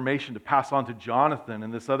gets information to pass on to Jonathan,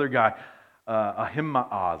 and this other guy,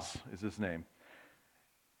 Ahimaaz is his name.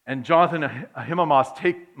 And Jonathan and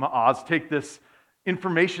Ahimaaz take this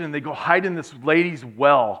information and they go hide in this lady's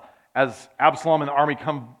well as Absalom and the army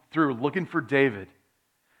come through looking for David.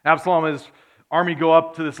 Absalom and his army go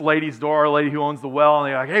up to this lady's door, a lady who owns the well, and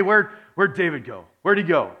they're like, hey, where'd David go? Where'd he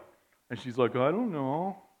go? And she's like, I don't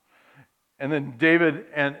know. And then David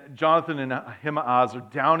and Jonathan and Ahimaaz are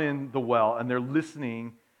down in the well, and they're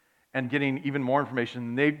listening and getting even more information.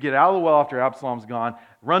 And they get out of the well after Absalom's gone,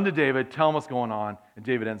 run to David, tell him what's going on, and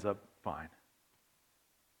David ends up fine.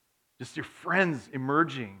 Just your friends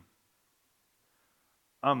emerging.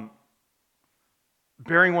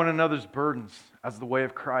 Bearing one another's burdens as the way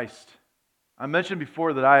of Christ. I mentioned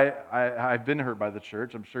before that I've been hurt by the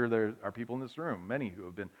church. I'm sure there are people in this room, many who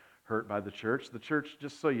have been hurt by the church. The church,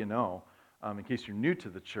 just so you know, in case you're new to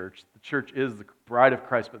the church is the bride of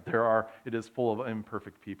Christ, but it is full of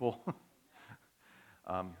imperfect people,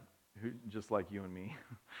 who, just like you and me.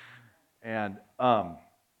 And it's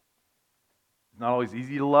not always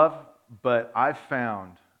easy to love, but I've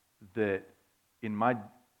found that in my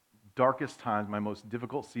darkest times, my most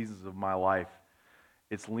difficult seasons of my life,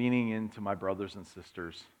 it's leaning into my brothers and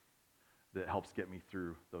sisters that helps get me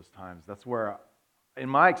through those times. That's where, in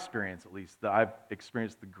my experience at least, that I've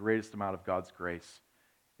experienced the greatest amount of God's grace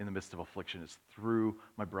in the midst of affliction is through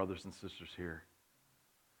my brothers and sisters here.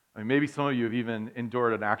 I mean, maybe some of you have even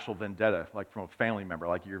endured an actual vendetta, like from a family member,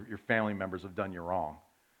 like your family members have done you wrong.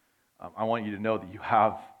 I want you to know that you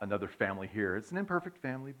have another family here. It's an imperfect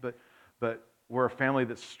family, but we're a family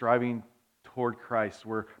that's striving toward Christ.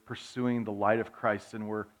 We're pursuing the light of Christ, and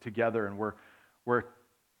we're together, and we're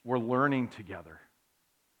learning together.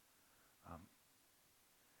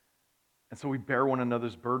 And so we bear one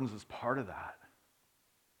another's burdens as part of that.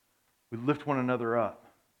 We lift one another up.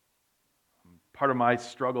 Part of my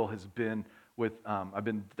struggle has been with, I've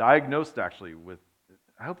been diagnosed actually with,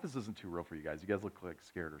 I hope this isn't too real for you guys. You guys look like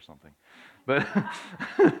scared or something. But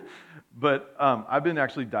I've been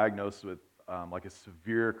actually diagnosed with like a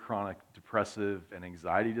severe chronic depressive and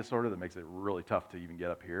anxiety disorder that makes it really tough to even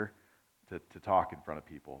get up here to talk in front of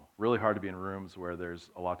people. Really hard to be in rooms where there's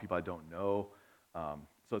a lot of people I don't know.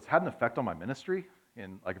 So it's had an effect on my ministry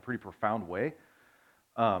in like a pretty profound way.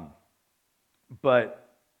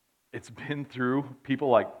 But it's been through people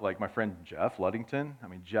like my friend Jeff Ludington. I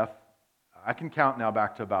mean, Jeff, I can count now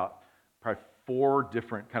back to about probably 4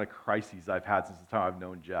 different kind of crises I've had since the time I've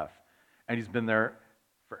known Jeff. And he's been there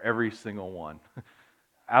for every single one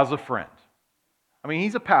as a friend. I mean,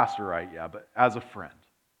 he's a pastor, right? Yeah, but as a friend.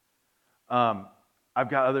 I've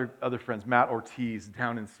got other friends, Matt Ortiz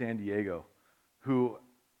down in San Diego, who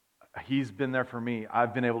he's been there for me.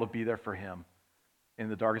 I've been able to be there for him in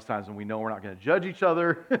the darkest times when we know we're not going to judge each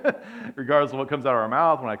other, regardless of what comes out of our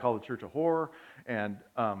mouth, when I call the church a whore, and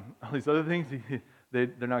all these other things. They're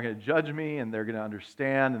not going to judge me, and they're going to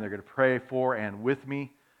understand, and they're going to pray for and with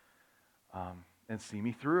me, and see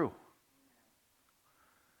me through.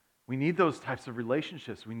 We need those types of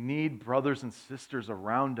relationships. We need brothers and sisters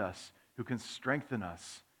around us who can strengthen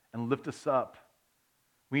us and lift us up.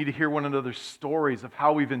 We need to hear one another's stories of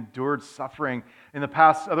how we've endured suffering in the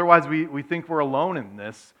past. Otherwise, we think we're alone in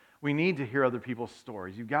this. We need to hear other people's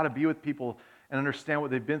stories. You've got to be with people and understand what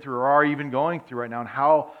they've been through or are even going through right now, and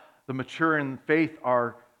how the mature in faith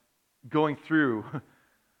are going through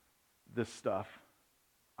this stuff.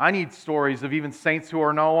 I need stories of even saints who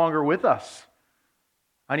are no longer with us.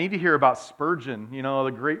 I need to hear about Spurgeon,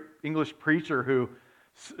 the great English preacher who,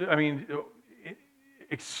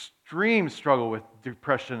 extreme struggle with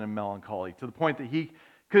depression and melancholy, to the point that he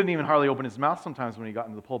couldn't even hardly open his mouth sometimes when he got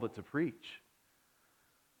into the pulpit to preach.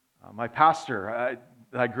 My pastor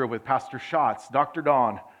that I grew up with, Pastor Schatz, Dr.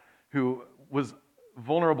 Don, who was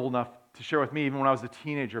vulnerable enough to share with me even when I was a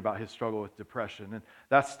teenager about his struggle with depression. And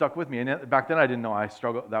that stuck with me. And back then I didn't know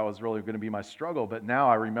that was really going to be my struggle. But now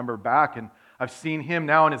I remember back, and I've seen him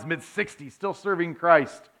now in his mid-60s still serving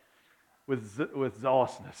Christ with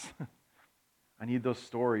zealousness. I need those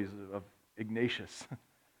stories of Ignatius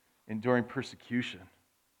enduring persecution.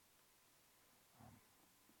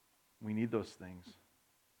 We need those things.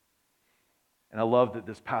 And I love that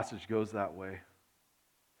this passage goes that way.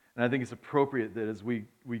 And I think it's appropriate that as we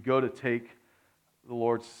go to take the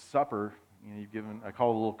Lord's Supper, I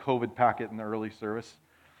call it a little COVID packet in the early service,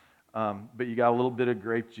 but you got a little bit of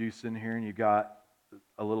grape juice in here, and you got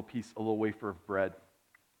a little wafer of bread.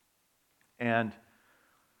 And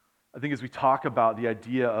I think as we talk about the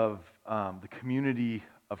idea of the community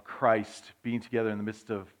of Christ being together in the midst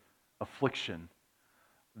of affliction,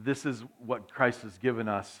 this is what Christ has given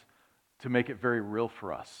us to make it very real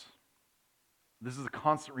for us. This is a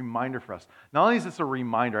constant reminder for us. Not only is this a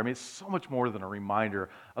reminder, it's so much more than a reminder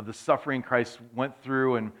of the suffering Christ went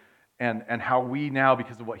through and how we now,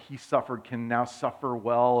 because of what he suffered, can now suffer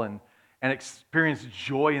well and experience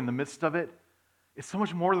joy in the midst of it. It's so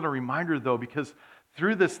much more than a reminder, though, because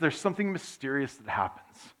through this, there's something mysterious that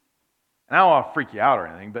happens. And I don't want to freak you out or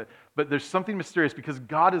anything, but there's something mysterious because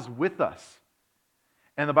God is with us.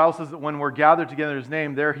 And the Bible says that when we're gathered together in his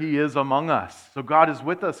name, there he is among us. So God is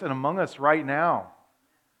with us and among us right now.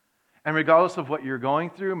 And regardless of what you're going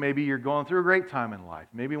through, maybe you're going through a great time in life.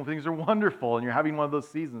 Maybe things are wonderful and you're having one of those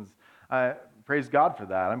seasons. Praise God for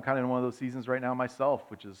that. I'm kind of in one of those seasons right now myself,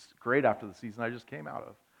 which is great after the season I just came out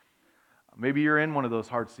of. Maybe you're in one of those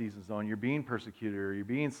hard seasons, though, and you're being persecuted or you're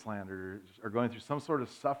being slandered or going through some sort of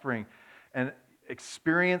suffering. And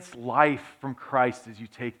experience life from Christ as you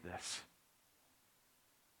take this.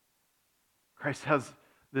 Christ has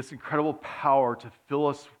this incredible power to fill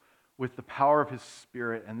us with the power of his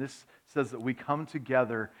Spirit. And this says that we come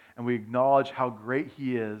together and we acknowledge how great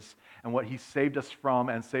he is and what he saved us from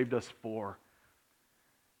and saved us for.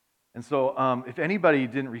 And so if anybody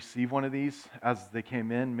didn't receive one of these as they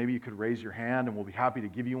came in, maybe you could raise your hand and we'll be happy to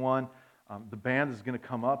give you one. The band is going to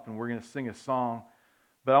come up and we're going to sing a song.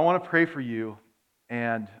 But I want to pray for you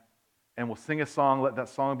and we'll sing a song. Let that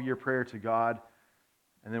song be your prayer to God.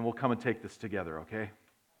 And then we'll come and take this together, okay?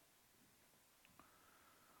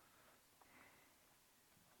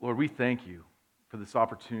 Lord, we thank you for this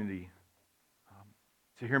opportunity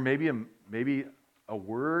to hear maybe a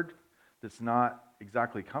word that's not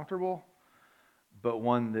exactly comfortable, but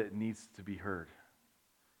one that needs to be heard.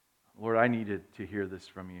 Lord, I needed to hear this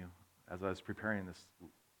from you as I was preparing this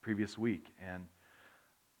previous week, and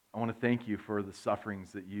I want to thank you for the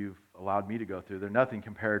sufferings that you've allowed me to go through. They're nothing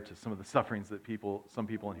compared to some of the sufferings that some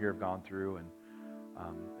people in here have gone through, and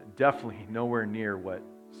definitely nowhere near what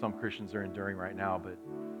some Christians are enduring right now, but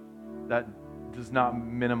that does not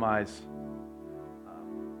minimize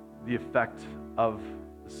the effect of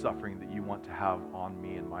the suffering that you want to have on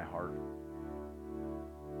me and my heart.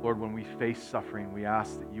 Lord, when we face suffering, we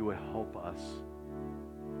ask that you would help us.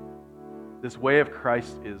 This way of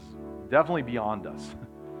Christ is definitely beyond us.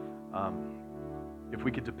 If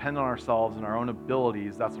we could depend on ourselves and our own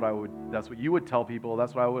abilities, that's what you would tell people.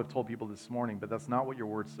 That's what I would have told people this morning, but that's not what your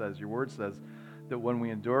word says. Your word says that when we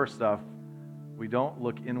endure stuff, we don't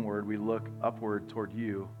look inward, we look upward toward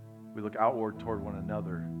you. We look outward toward one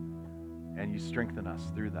another, and you strengthen us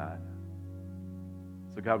through that.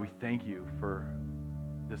 So God, we thank you for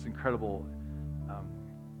this incredible,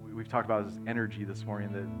 we've talked about this energy this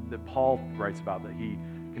morning that Paul writes about, that he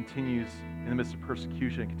continues in the midst of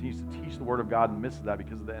persecution, continues to teach the word of God in the midst of that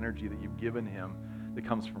because of the energy that you've given him that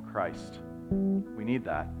comes from Christ. We need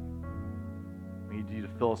that. We need you to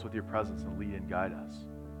fill us with your presence and lead and guide us.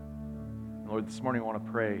 And Lord, this morning I want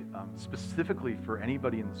to pray specifically for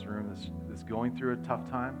anybody in this room that's going through a tough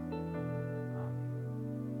time.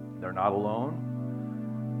 They're not alone.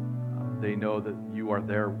 They know that you are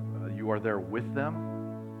there with them.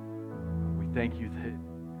 We thank you that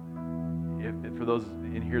if for those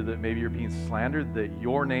in here that maybe you're being slandered, that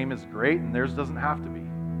your name is great and theirs doesn't have to be.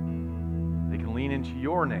 They can lean into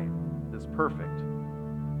your name that's perfect.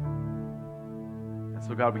 And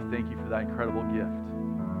so God, we thank you for that incredible gift.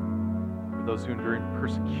 For those who endure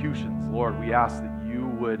persecutions, Lord, we ask that you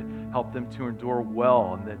would help them to endure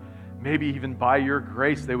well, and that maybe even by your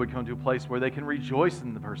grace they would come to a place where they can rejoice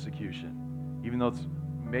in the persecution, even though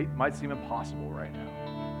it might seem impossible right now.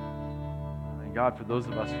 And God, for those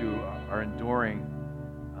of us who are enduring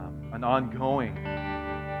an ongoing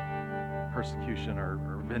persecution or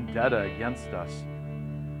vendetta against us,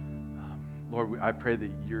 Lord, I pray that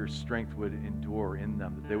your strength would endure in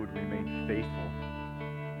them, that they would remain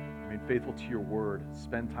faithful to your word,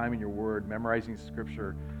 spend time in your word, memorizing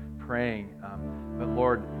scripture, praying. But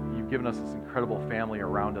Lord, you've given us this incredible family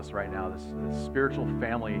around us right now, this spiritual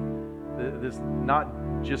family, this not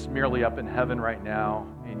just merely up in heaven right now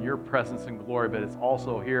in your presence and glory, but it's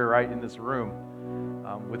also here right in this room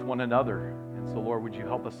with one another. And so Lord, would you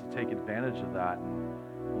help us to take advantage of that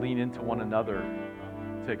and lean into one another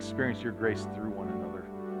to experience your grace through one another.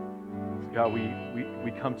 So God,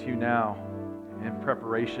 we come to you now in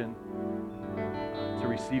preparation to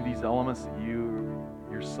receive these elements that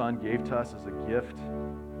your Son gave to us as a gift,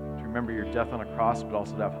 to remember your death on a cross, but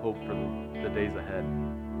also to have hope for the days ahead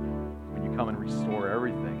when you come and restore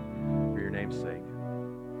everything for your name's sake.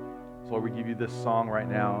 So Lord, we give you this song right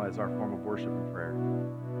now as our form of worship and prayer.